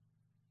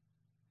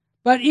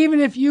 But even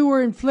if you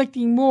were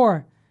inflicting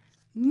more,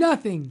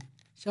 nothing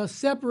shall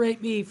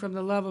separate me from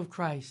the love of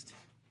Christ."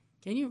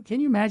 Can you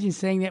imagine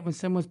saying that when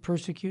someone's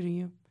persecuting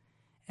you?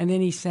 And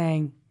then he's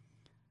saying,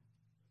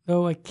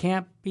 "Though a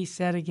camp be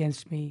set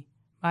against me,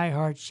 my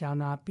heart shall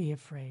not be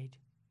afraid."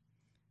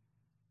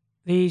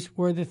 These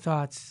were the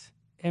thoughts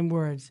and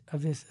words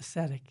of this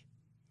ascetic.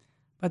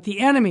 But the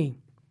enemy,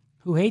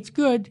 who hates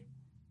good,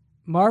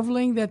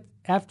 marveling that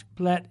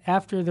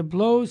after the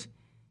blows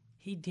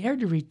he dared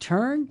to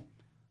return,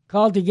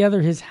 called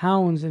together his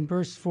hounds and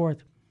burst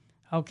forth.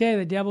 Okay,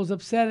 the devil's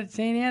upset at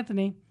St.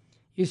 Anthony.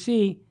 You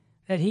see,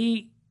 that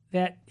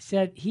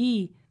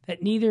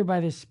neither by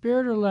the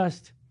spirit or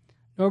lust,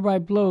 nor by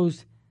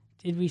blows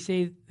did we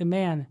save the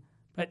man,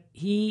 but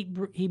he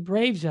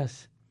braves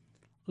us.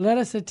 Let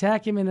us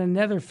attack him in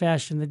another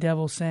fashion, the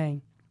devil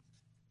saying.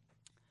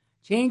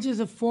 Changes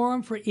of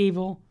form for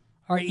evil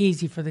are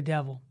easy for the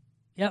devil.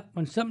 Yep,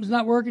 when something's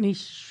not working, he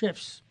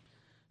shifts.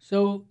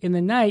 So in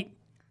the night,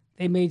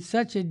 they made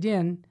such a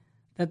din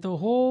that the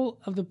whole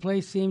of the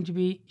place seemed to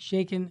be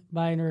shaken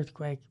by an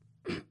earthquake.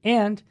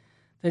 And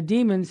the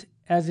demons,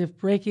 as if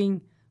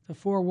breaking the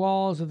four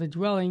walls of the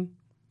dwelling,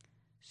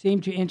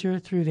 seemed to enter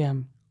through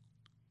them,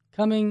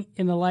 coming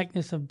in the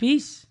likeness of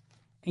beasts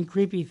and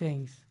creepy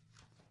things.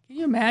 Can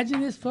you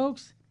imagine this,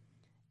 folks?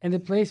 And the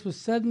place was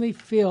suddenly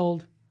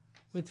filled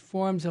with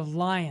forms of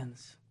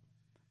lions,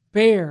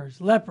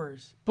 bears,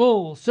 lepers,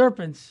 bulls,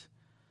 serpents,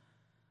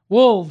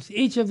 wolves.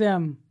 Each of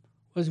them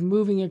was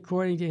moving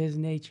according to his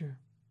nature.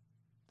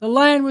 The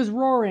lion was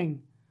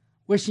roaring,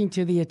 wishing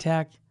to the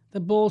attack. The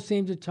bull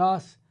seemed to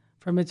toss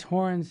from its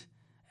horns,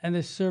 and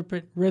the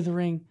serpent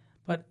writhing,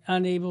 but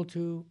unable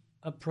to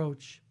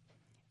approach.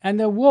 And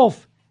the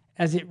wolf,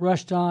 as it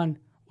rushed on,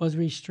 was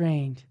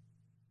restrained.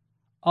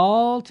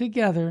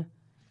 Altogether,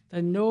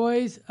 the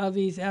noise of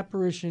these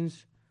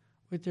apparitions,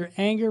 with their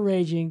anger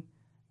raging,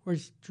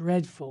 was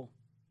dreadful.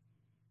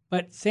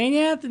 But St.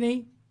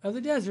 Anthony of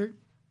the desert,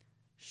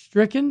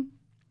 stricken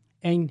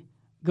and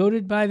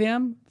goaded by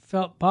them,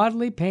 felt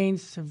bodily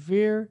pains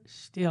severe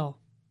still.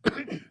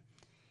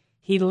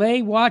 He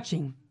lay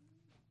watching,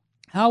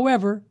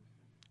 however,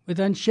 with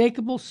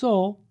unshakable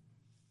soul,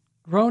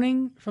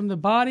 groaning from the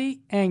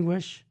body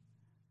anguish,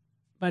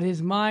 but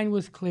his mind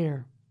was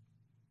clear.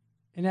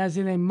 And as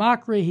in a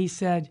mockery he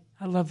said,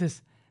 I love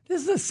this.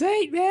 This is a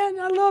saint, man.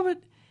 I love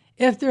it.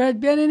 If there had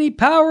been any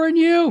power in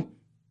you,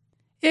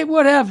 it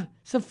would have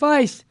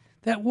sufficed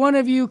that one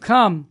of you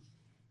come.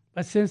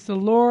 But since the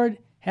Lord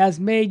has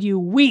made you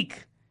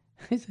weak,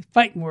 these are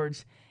fighting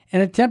words,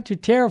 and attempt to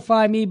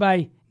terrify me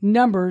by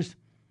numbers,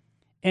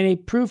 and a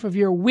proof of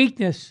your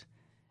weakness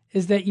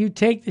is that you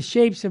take the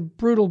shapes of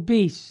brutal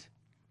beasts.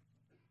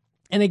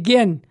 And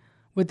again,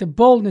 with the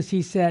boldness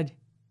he said,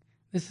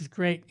 this is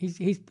great,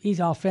 he's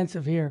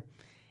offensive here.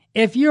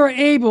 If you are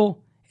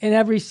able and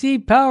have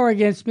received power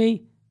against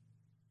me,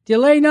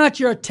 delay not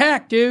your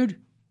attack,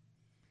 dude.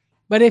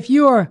 But if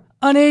you are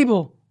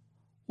unable,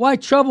 why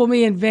trouble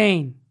me in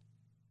vain?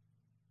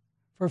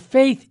 For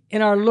faith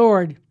in our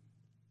Lord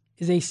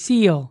is a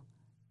seal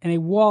and a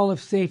wall of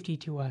safety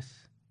to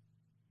us.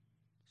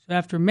 So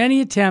after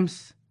many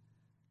attempts,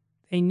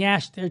 They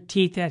gnashed their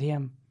teeth at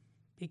him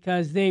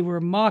because they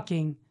were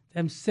mocking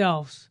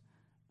themselves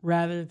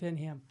rather than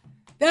him.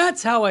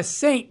 That's how a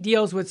saint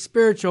deals with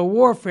spiritual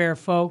warfare,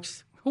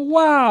 folks.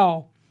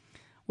 Wow!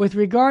 With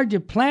regard to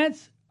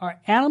plants or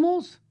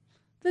animals,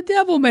 the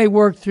devil may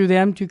work through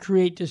them to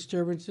create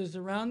disturbances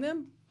around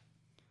them.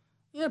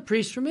 A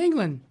priest from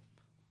England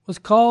was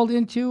called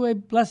into a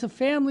blessed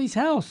family's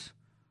house,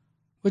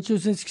 which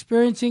was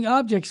experiencing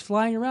objects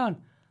flying around.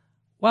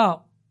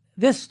 Wow,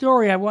 this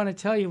story I want to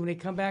tell you when we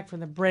come back from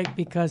the break,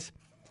 because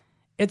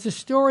it's a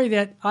story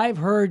that I've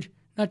heard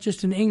not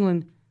just in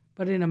England,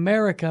 but in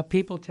America,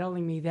 people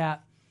telling me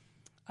that.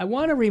 I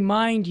want to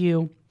remind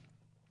you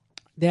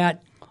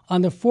that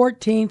on the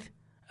 14th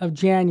of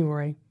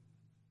January,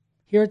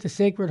 here at the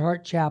Sacred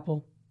Heart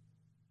Chapel,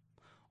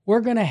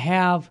 we're going to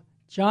have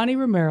Johnny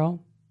Romero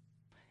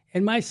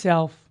and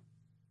myself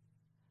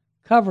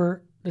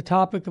cover the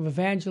topic of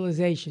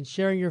evangelization,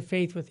 sharing your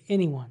faith with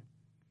anyone.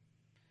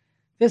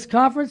 This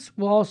conference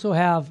will also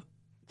have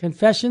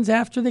confessions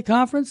after the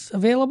conference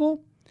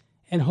available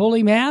and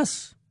Holy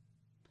Mass.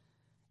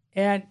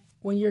 And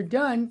when you're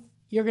done,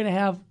 you're going to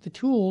have the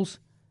tools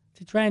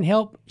to try and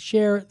help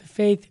share the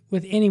faith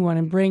with anyone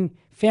and bring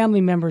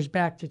family members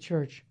back to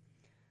church.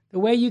 The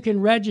way you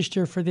can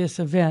register for this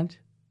event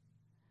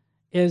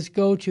is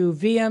go to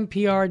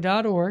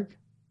vmpr.org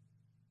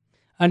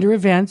under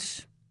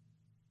events.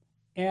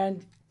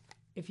 And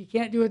if you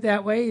can't do it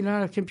that way, you're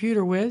not a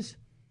computer whiz,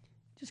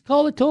 just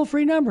call the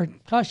toll-free number.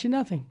 It costs you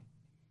nothing.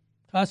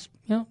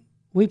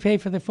 We pay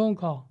for the phone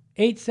call.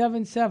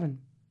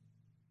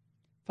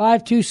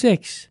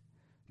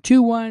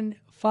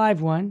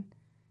 877-526-2151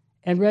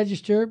 and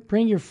register.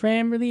 Bring your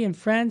family and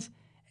friends.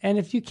 And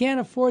if you can't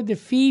afford the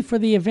fee for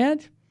the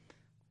event,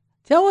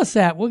 tell us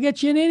that. We'll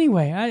get you in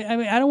anyway.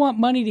 I don't want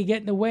money to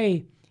get in the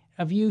way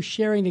of you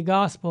sharing the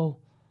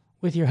gospel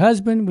with your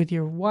husband, with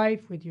your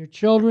wife, with your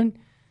children,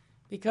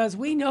 because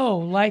we know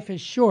life is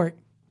short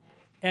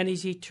and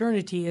his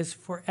eternity is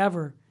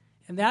forever.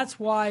 And that's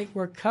why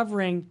we're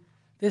covering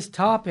this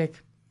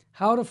topic,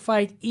 how to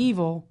fight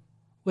evil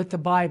with the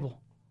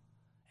Bible.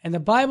 And the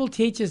Bible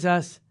teaches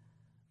us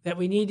that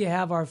we need to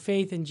have our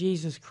faith in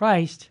Jesus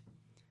Christ.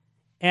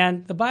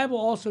 And the Bible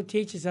also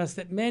teaches us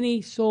that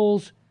many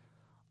souls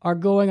are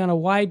going on a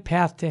wide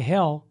path to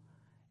hell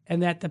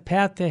and that the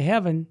path to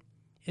heaven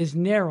is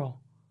narrow.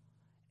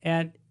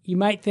 And you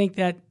might think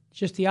that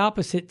just the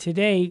opposite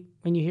today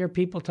when you hear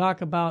people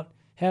talk about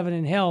heaven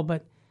and hell,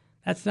 but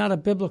that's not a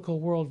biblical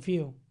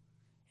worldview.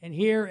 And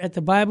here at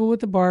the Bible with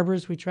the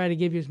Barbers, we try to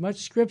give you as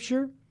much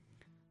scripture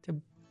to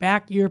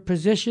back your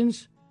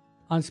positions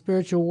on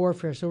spiritual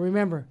warfare. So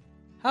remember,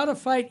 how to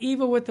fight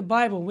evil with the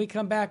Bible. When we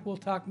come back, we'll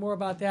talk more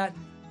about that.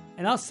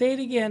 And I'll say it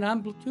again,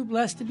 I'm too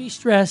blessed to be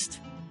stressed.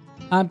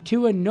 I'm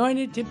too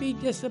anointed to be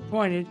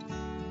disappointed.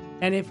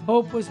 And if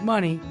hope was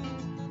money,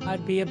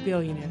 I'd be a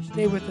billionaire.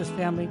 Stay with us,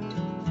 family,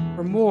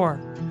 for more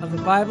of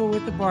the Bible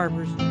with the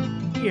Barbers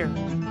here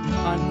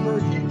on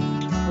Virgin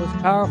Most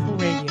Powerful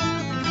Radio.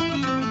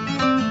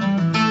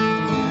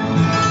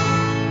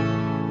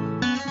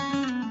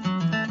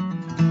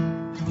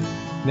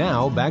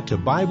 Now back to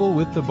Bible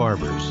with the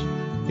Barbers.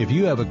 If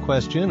you have a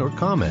question or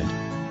comment,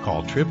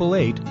 call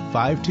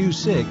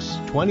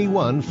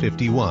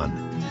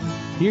 888-526-2151.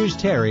 Here's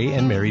Terry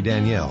and Mary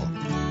Danielle.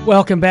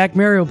 Welcome back.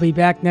 Mary will be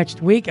back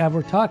next week.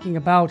 We're talking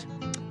about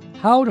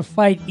how to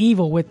fight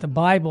evil with the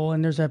Bible.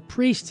 And there's a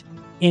priest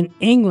in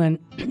England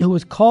who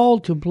was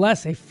called to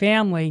bless a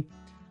family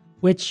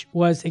which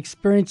was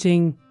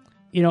experiencing,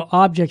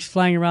 objects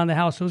flying around the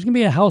house. So it was going to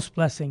be a house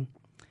blessing.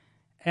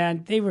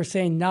 And they were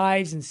saying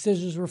knives and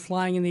scissors were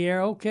flying in the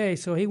air. Okay,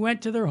 so he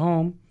went to their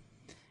home,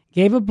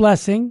 gave a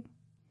blessing,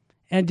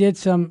 and did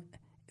some,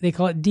 they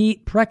call it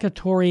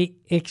deprecatory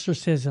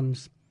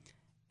exorcisms.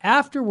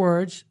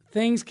 Afterwards,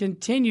 things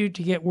continued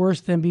to get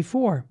worse than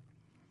before.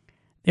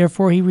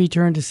 Therefore, he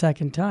returned a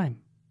second time.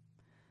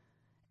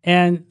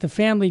 And the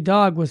family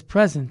dog was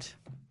present.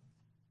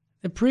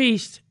 The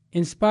priest,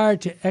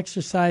 inspired to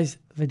exorcise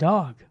the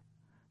dog,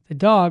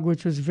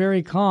 which was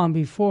very calm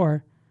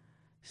before,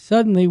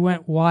 suddenly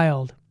went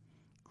wild,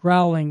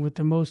 growling with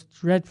the most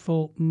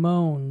dreadful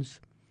moans.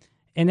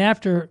 And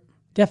after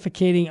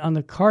defecating on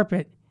the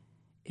carpet,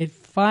 it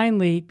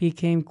finally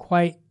became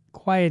quite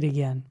quiet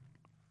again.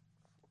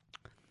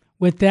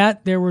 With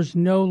that, there was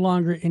no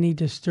longer any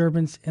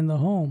disturbance in the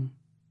home.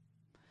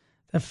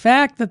 The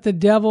fact that the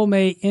devil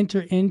may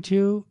enter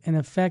into and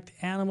affect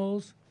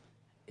animals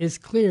is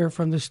clear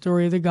from the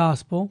story of the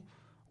gospel,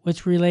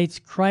 which relates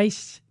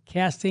Christ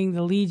casting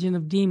the legion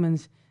of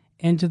demons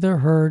into the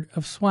herd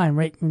of swine,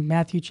 right in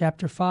Matthew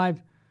chapter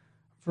 5,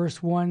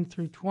 verse 1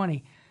 through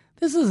 20.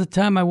 This is a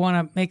time I want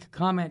to make a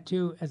comment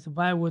too, as the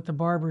Bible with the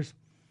Barbers.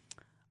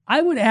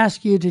 I would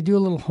ask you to do a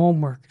little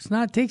homework.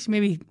 It takes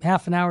maybe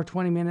half an hour,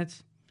 20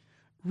 minutes.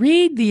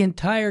 Read the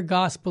entire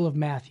Gospel of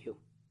Matthew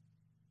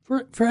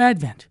for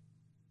Advent.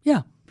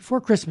 Yeah, before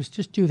Christmas,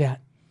 just do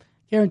that.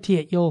 Guarantee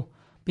it, you'll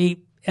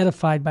be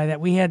edified by that.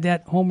 We had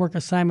that homework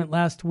assignment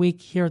last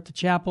week here at the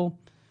chapel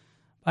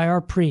by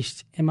our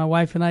priest, and my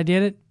wife and I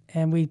did it,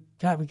 and we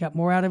got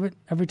more out of it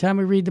every time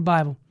we read the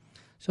Bible.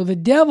 So the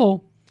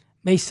devil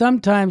may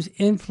sometimes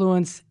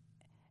influence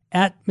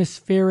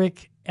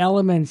atmospheric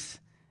elements,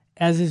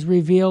 as is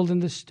revealed in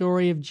the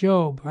story of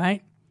Job,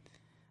 right?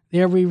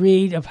 There we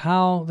read of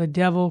how the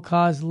devil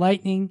caused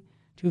lightning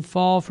to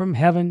fall from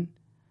heaven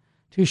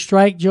to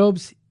strike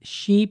Job's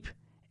sheep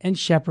and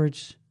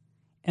shepherds,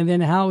 and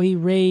then how he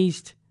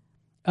raised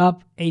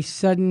up a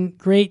sudden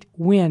great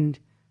wind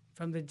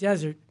from the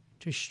desert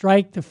to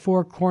strike the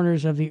four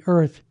corners of the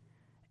earth,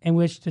 in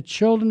which the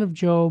children of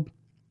Job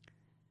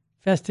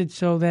fested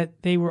so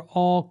that they were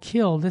all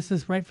killed. This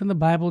is right from the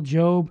Bible,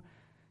 Job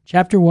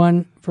chapter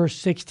 1, verse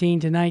 16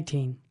 to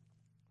 19.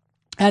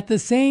 At the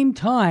same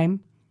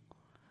time,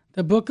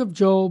 the book of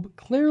Job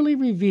clearly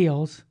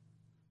reveals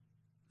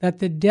that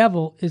the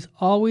devil is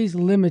always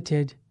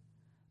limited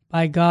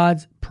by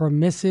God's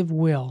permissive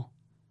will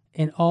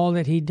in all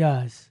that he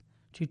does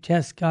to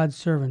test God's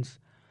servants.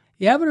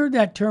 You haven't heard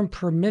that term,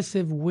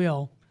 permissive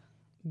will?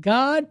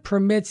 God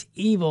permits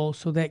evil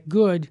so that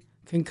good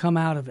can come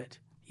out of it.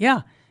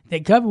 Yeah,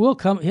 that God will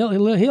come. He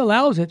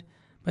allows it,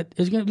 but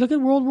look at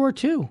World War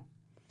II.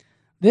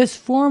 This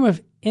form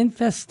of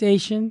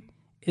infestation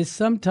is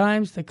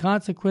sometimes the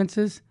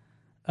consequences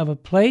of a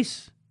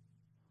place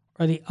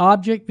or the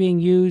object being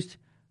used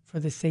for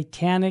the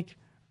satanic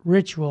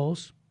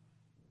rituals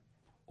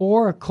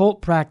or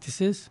occult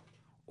practices,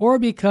 or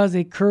because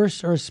a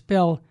curse or a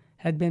spell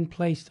had been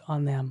placed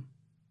on them.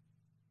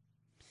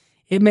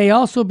 It may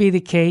also be the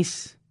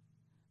case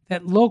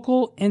that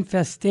local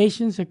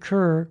infestations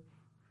occur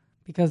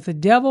because the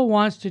devil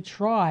wants to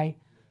try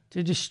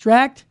to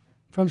distract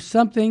from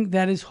something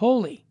that is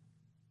holy.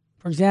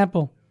 For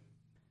example,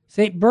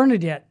 St.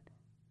 Bernadette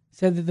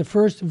said that the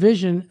first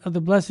vision of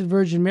the Blessed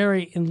Virgin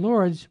Mary in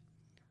Lourdes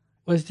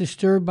was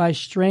disturbed by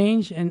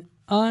strange and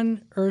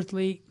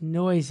unearthly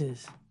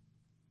noises.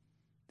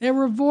 There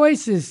were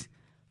voices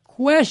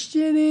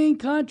questioning,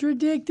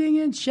 contradicting,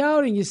 and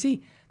shouting. You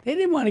see, they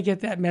didn't want to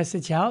get that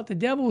message out. The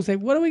devil would say,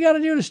 what do we got to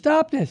do to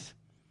stop this?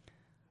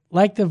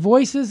 Like the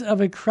voices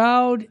of a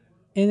crowd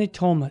in a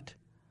tumult.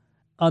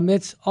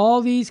 Amidst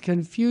all these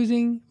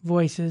confusing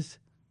voices,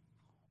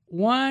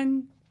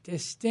 one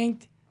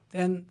distinct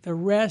than the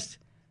rest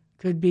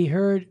could be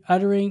heard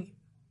uttering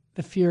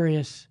the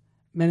furious,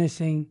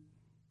 menacing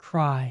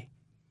cry.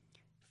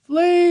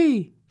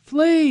 Flee!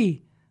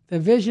 Flee! The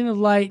vision of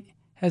light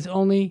has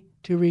only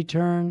to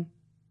return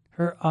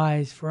her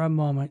eyes for a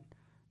moment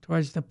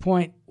towards the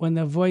point when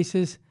the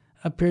voices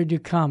appeared to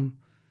come,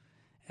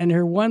 and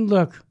her one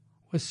look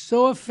was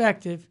so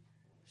effective,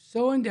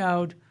 so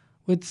endowed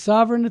with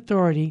sovereign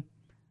authority,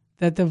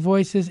 that the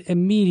voices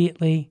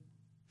immediately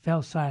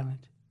fell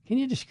silent. Can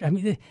you describe?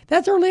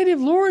 That's Our Lady of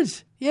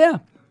Lourdes. Yeah.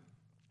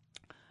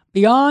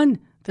 Beyond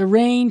the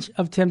range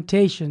of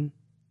temptation,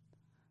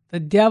 the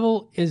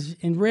devil is,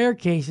 in rare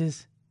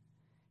cases,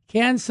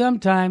 can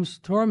sometimes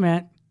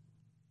torment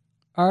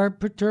or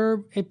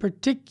perturb a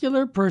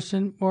particular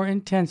person more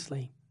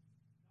intensely.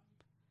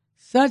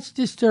 Such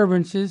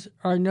disturbances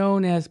are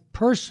known as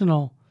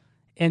personal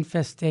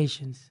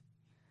infestations,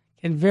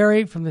 can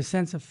vary from the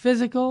sense of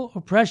physical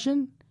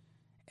oppression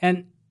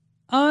and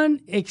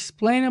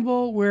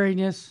unexplainable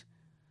weariness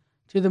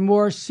to the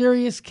more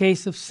serious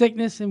case of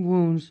sickness and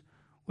wounds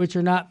which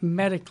are not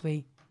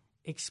medically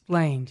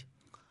explained.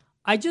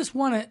 I just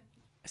want to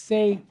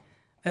say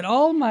that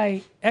all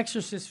my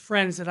exorcist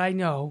friends that I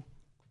know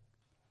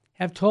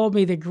have told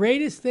me the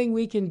greatest thing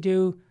we can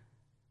do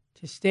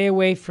to stay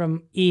away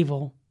from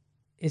evil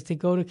is to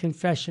go to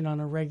confession on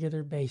a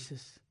regular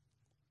basis.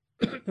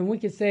 And we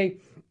could say,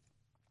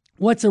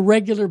 what's a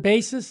regular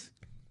basis?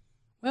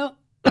 Well,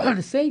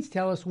 the saints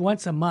tell us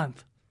once a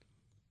month.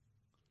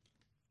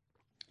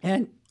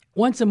 And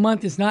once a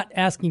month is not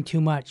asking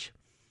too much.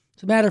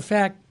 As a matter of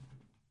fact,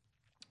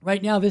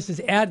 right now this is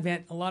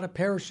Advent. A lot of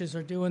parishes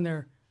are doing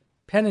their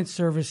penance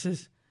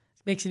services.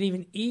 It makes it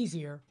even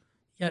easier.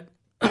 Yet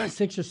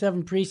 6 or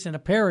 7 priests in a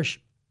parish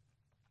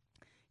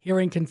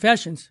hearing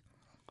confessions.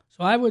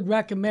 So I would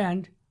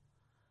recommend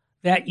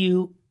that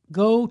you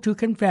go to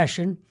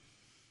confession,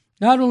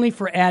 not only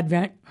for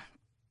Advent,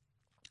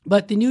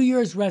 but the New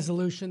Year's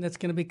resolution that's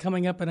going to be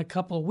coming up in a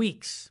couple of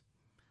weeks.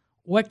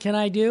 What can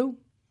I do?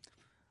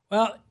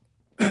 Well,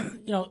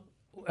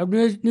 a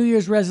New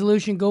Year's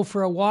resolution, go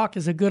for a walk,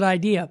 is a good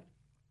idea.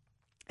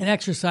 An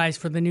exercise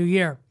for the new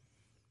year.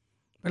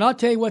 But I'll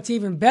tell you what's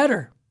even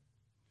better.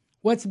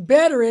 What's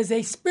better is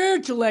a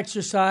spiritual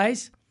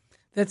exercise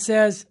that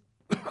says,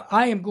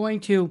 I'm going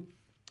to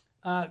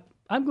go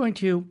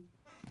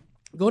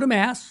to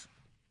Mass as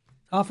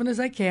often as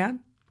I can.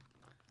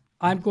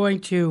 I'm going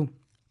to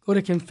go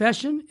to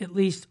confession at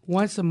least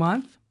once a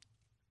month.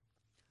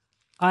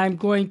 I'm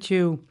going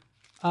to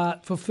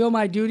fulfill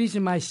my duties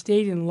in my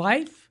state in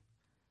life,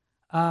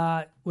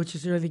 which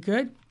is really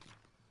good.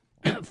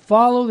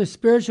 Follow the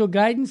spiritual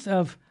guidance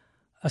of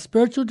a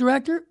spiritual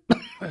director.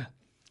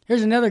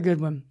 Here's another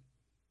good one.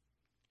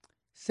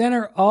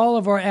 Center all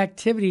of our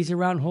activities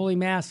around Holy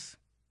Mass.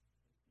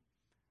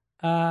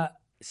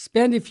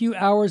 spend a few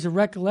hours of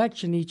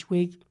recollection each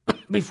week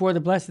before the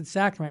Blessed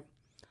Sacrament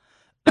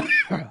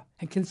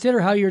and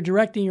consider how you're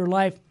directing your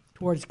life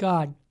towards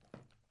God.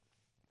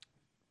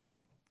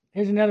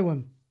 Here's another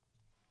one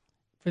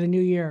for the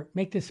new year.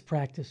 Make this a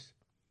practice.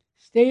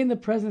 Stay in the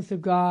presence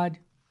of God.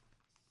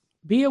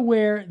 Be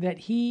aware that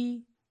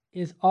He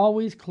is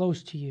always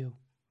close to you.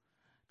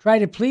 Try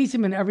to please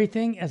Him in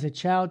everything as a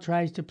child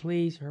tries to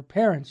please her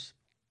parents.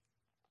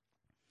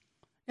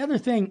 Another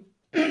thing,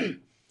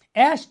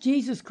 ask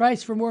Jesus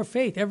Christ for more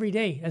faith every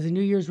day as a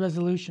New Year's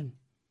resolution.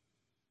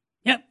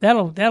 Yep,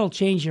 that'll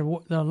change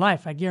your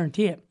life, I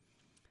guarantee it.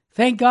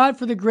 Thank God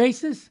for the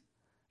graces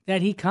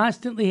that He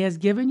constantly has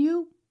given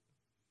you.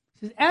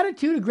 His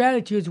attitude of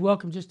gratitude is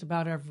welcome just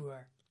about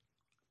everywhere.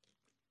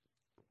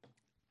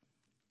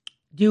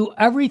 Do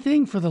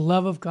everything for the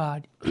love of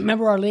God.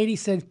 Remember Our Lady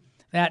said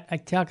that, I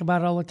talk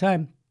about it all the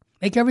time.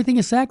 Make everything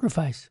a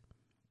sacrifice.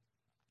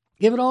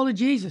 Give it all to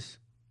Jesus.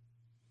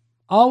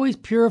 Always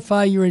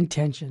purify your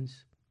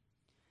intentions.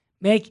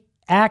 Make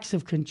acts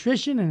of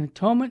contrition and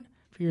atonement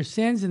for your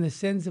sins and the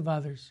sins of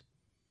others.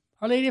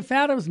 Our Lady of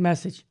Fatim's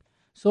message.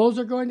 Souls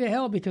are going to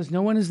hell because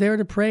no one is there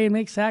to pray and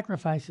make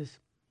sacrifices.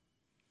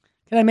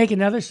 Can I make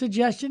another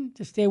suggestion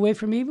to stay away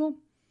from evil?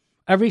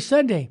 Every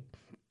Sunday,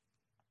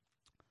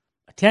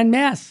 attend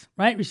Mass,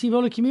 right? Receive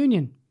Holy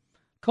Communion.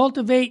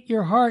 Cultivate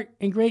your heart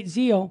in great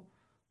zeal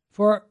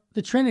for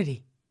the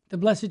Trinity, the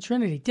Blessed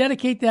Trinity.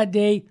 Dedicate that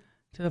day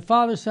to the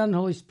Father, Son, and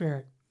Holy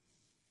Spirit.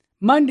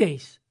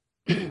 Mondays,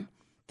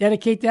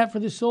 dedicate that for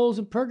the souls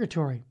in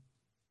purgatory.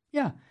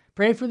 Yeah,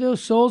 pray for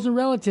those souls and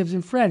relatives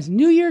and friends.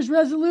 New Year's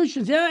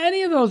resolutions, yeah,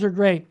 any of those are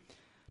great.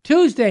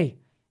 Tuesday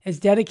is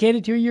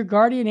dedicated to your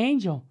guardian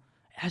angel.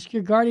 Ask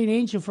your guardian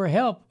angel for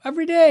help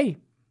every day.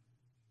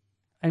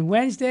 And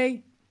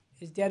Wednesday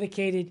is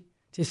dedicated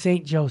to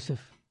St.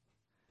 Joseph.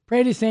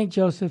 Pray to St.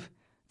 Joseph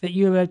that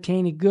you have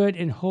obtained a good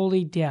and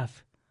holy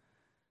death.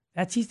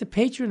 He's the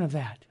patron of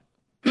that.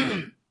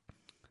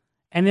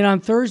 And then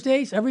on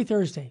Thursdays, every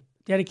Thursday,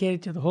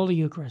 dedicated to the Holy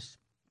Eucharist.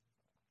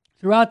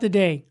 Throughout the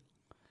day,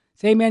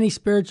 say many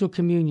spiritual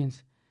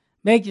communions.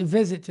 Make a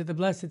visit to the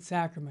Blessed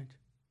Sacrament.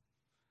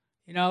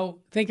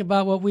 Think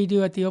about what we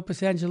do at the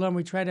Opus Angelum.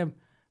 We try to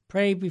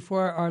pray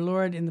before our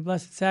Lord in the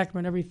Blessed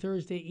Sacrament every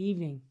Thursday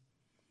evening.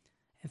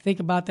 And think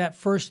about that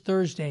first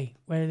Thursday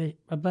where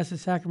the Blessed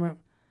Sacrament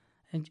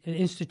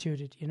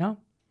instituted,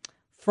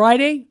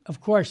 Friday,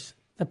 of course,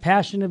 the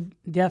Passion of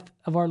Death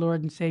of our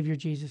Lord and Savior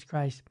Jesus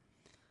Christ.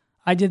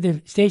 I did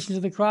the Stations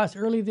of the Cross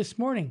early this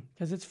morning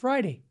because it's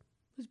Friday.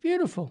 It was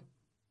beautiful.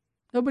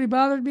 Nobody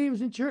bothered me. It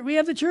was in church. We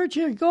have the church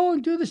here. Go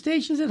and do the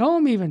stations at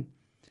home even.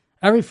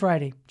 Every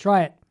Friday.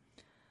 Try it.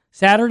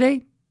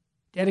 Saturday,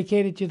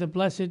 dedicated to the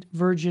Blessed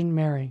Virgin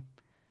Mary.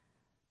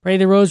 Pray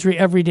the Rosary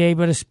every day,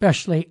 but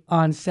especially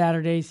on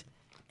Saturdays.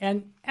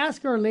 And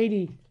ask Our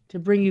Lady to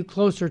bring you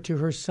closer to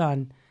her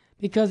Son.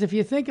 Because if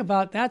you think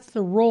about it, that's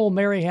the role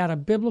Mary had, a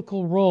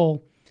biblical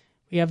role.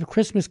 We have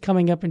Christmas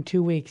coming up in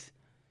 2 weeks.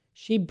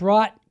 She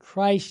brought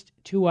Christ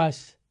to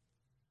us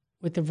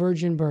with the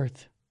virgin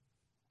birth.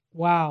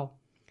 Wow.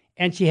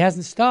 And she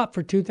hasn't stopped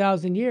for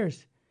 2,000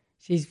 years.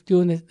 She's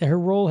doing this. Her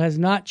role has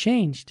not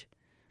changed.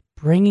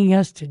 Bringing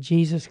us to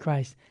Jesus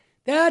Christ.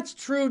 That's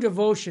true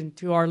devotion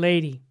to Our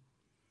Lady.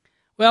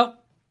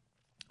 Well,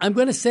 I'm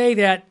going to say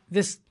that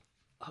this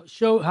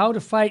show, How to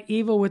Fight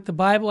Evil with the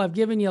Bible, I've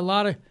given you a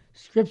lot of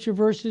scripture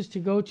verses to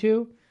go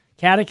to,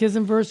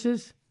 catechism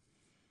verses.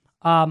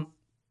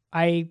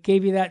 I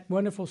gave you that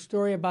wonderful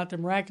story about the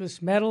miraculous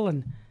medal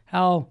and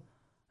how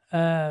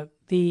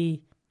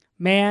the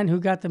man who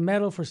got the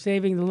medal for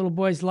saving the little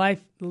boy's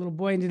life, the little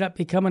boy ended up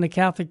becoming a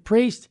Catholic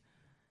priest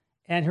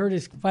and heard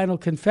his final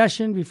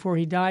confession before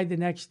he died the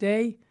next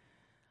day.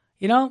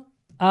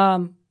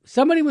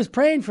 Somebody was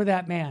praying for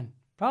that man,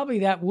 probably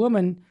that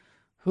woman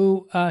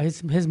who,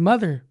 his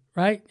mother,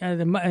 right?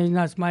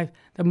 The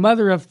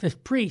mother of the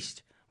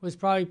priest was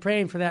probably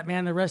praying for that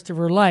man the rest of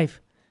her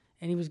life,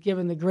 and he was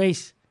given the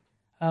grace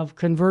of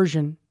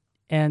conversion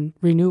and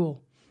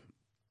renewal.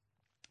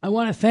 I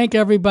want to thank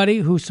everybody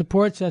who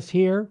supports us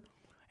here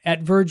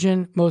at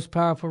Virgin Most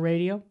Powerful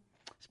Radio,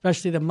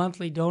 especially the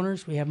monthly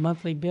donors. We have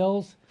monthly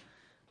bills.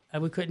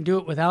 We couldn't do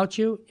it without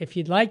you. If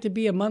you'd like to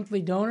be a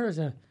monthly donor as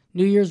a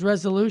New Year's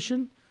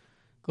resolution,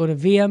 go to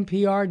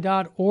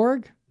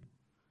vmpr.org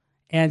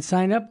and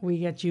sign up. We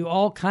get you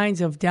all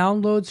kinds of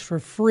downloads for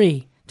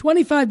free.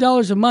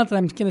 $25 a month, and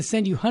I'm going to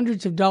send you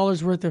hundreds of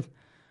dollars worth of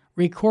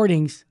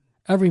recordings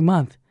every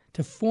month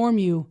to form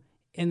you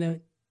in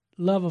the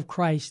love of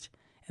Christ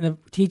and the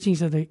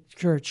teachings of the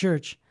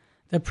church,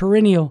 the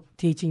perennial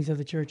teachings of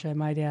the church, I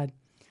might add.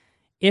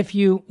 If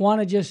you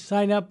want to just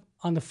sign up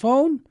on the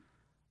phone,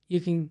 you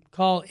can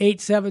call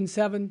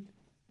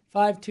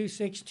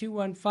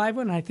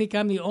 877-526-2151. I think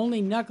I'm the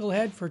only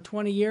knucklehead for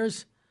 20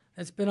 years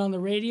that's been on the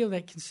radio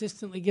that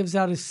consistently gives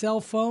out his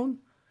cell phone.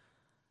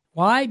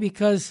 Why?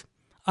 Because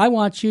I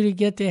want you to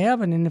get to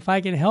heaven, and if I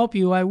can help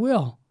you, I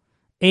will.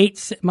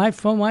 My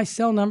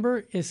cell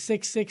number is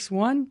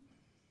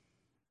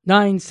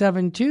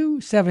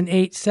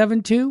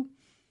 661-972-7872.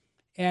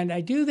 And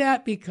I do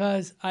that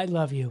because I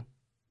love you,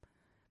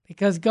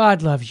 because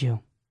God loves you.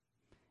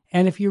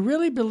 And if you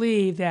really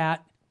believe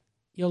that,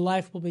 your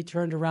life will be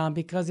turned around,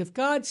 because if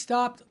God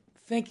stopped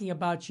thinking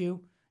about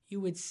you,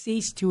 you would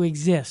cease to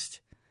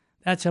exist.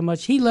 That's how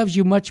much He loves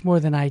you, much more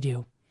than I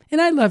do.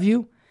 And I love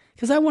you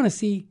because I want to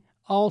see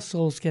all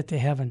souls get to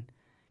heaven,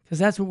 because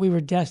that's what we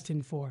were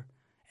destined for.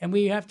 And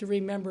we have to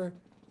remember,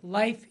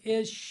 life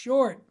is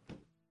short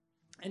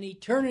and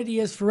eternity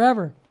is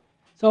forever.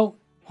 So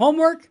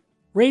homework,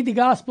 read the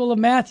Gospel of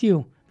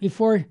Matthew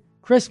before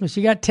Christmas.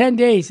 You got 10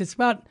 days. It's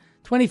about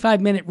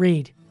 25-minute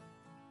read.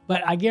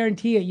 But I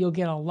guarantee you'll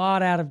get a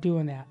lot out of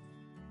doing that.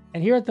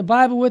 And here at the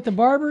Bible with the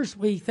Barbers,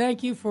 we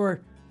thank you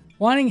for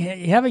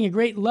having a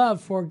great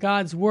love for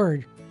God's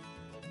Word.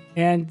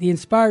 And the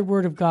inspired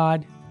Word of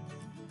God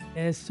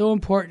is so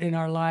important in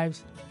our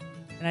lives.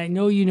 And I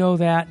know you know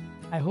that.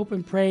 I hope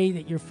and pray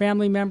that your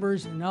family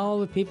members and all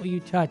the people you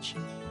touch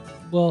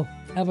will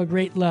have a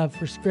great love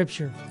for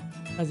Scripture,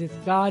 because it's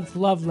God's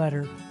love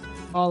letter to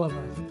all of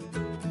us.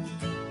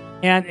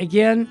 And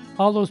again,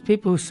 all those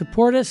people who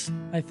support us,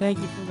 I thank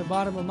you from the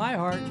bottom of my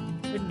heart.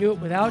 Couldn't do it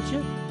without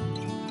you.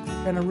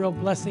 It's been a real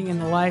blessing in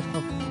the life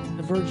of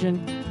the Virgin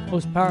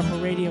Most Powerful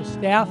Radio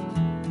staff,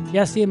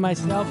 Jesse and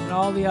myself and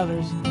all the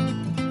others.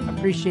 I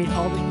appreciate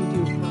all that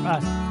you do for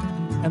us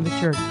and the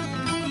church.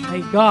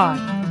 May God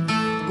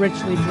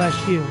richly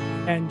bless you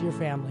and your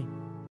family.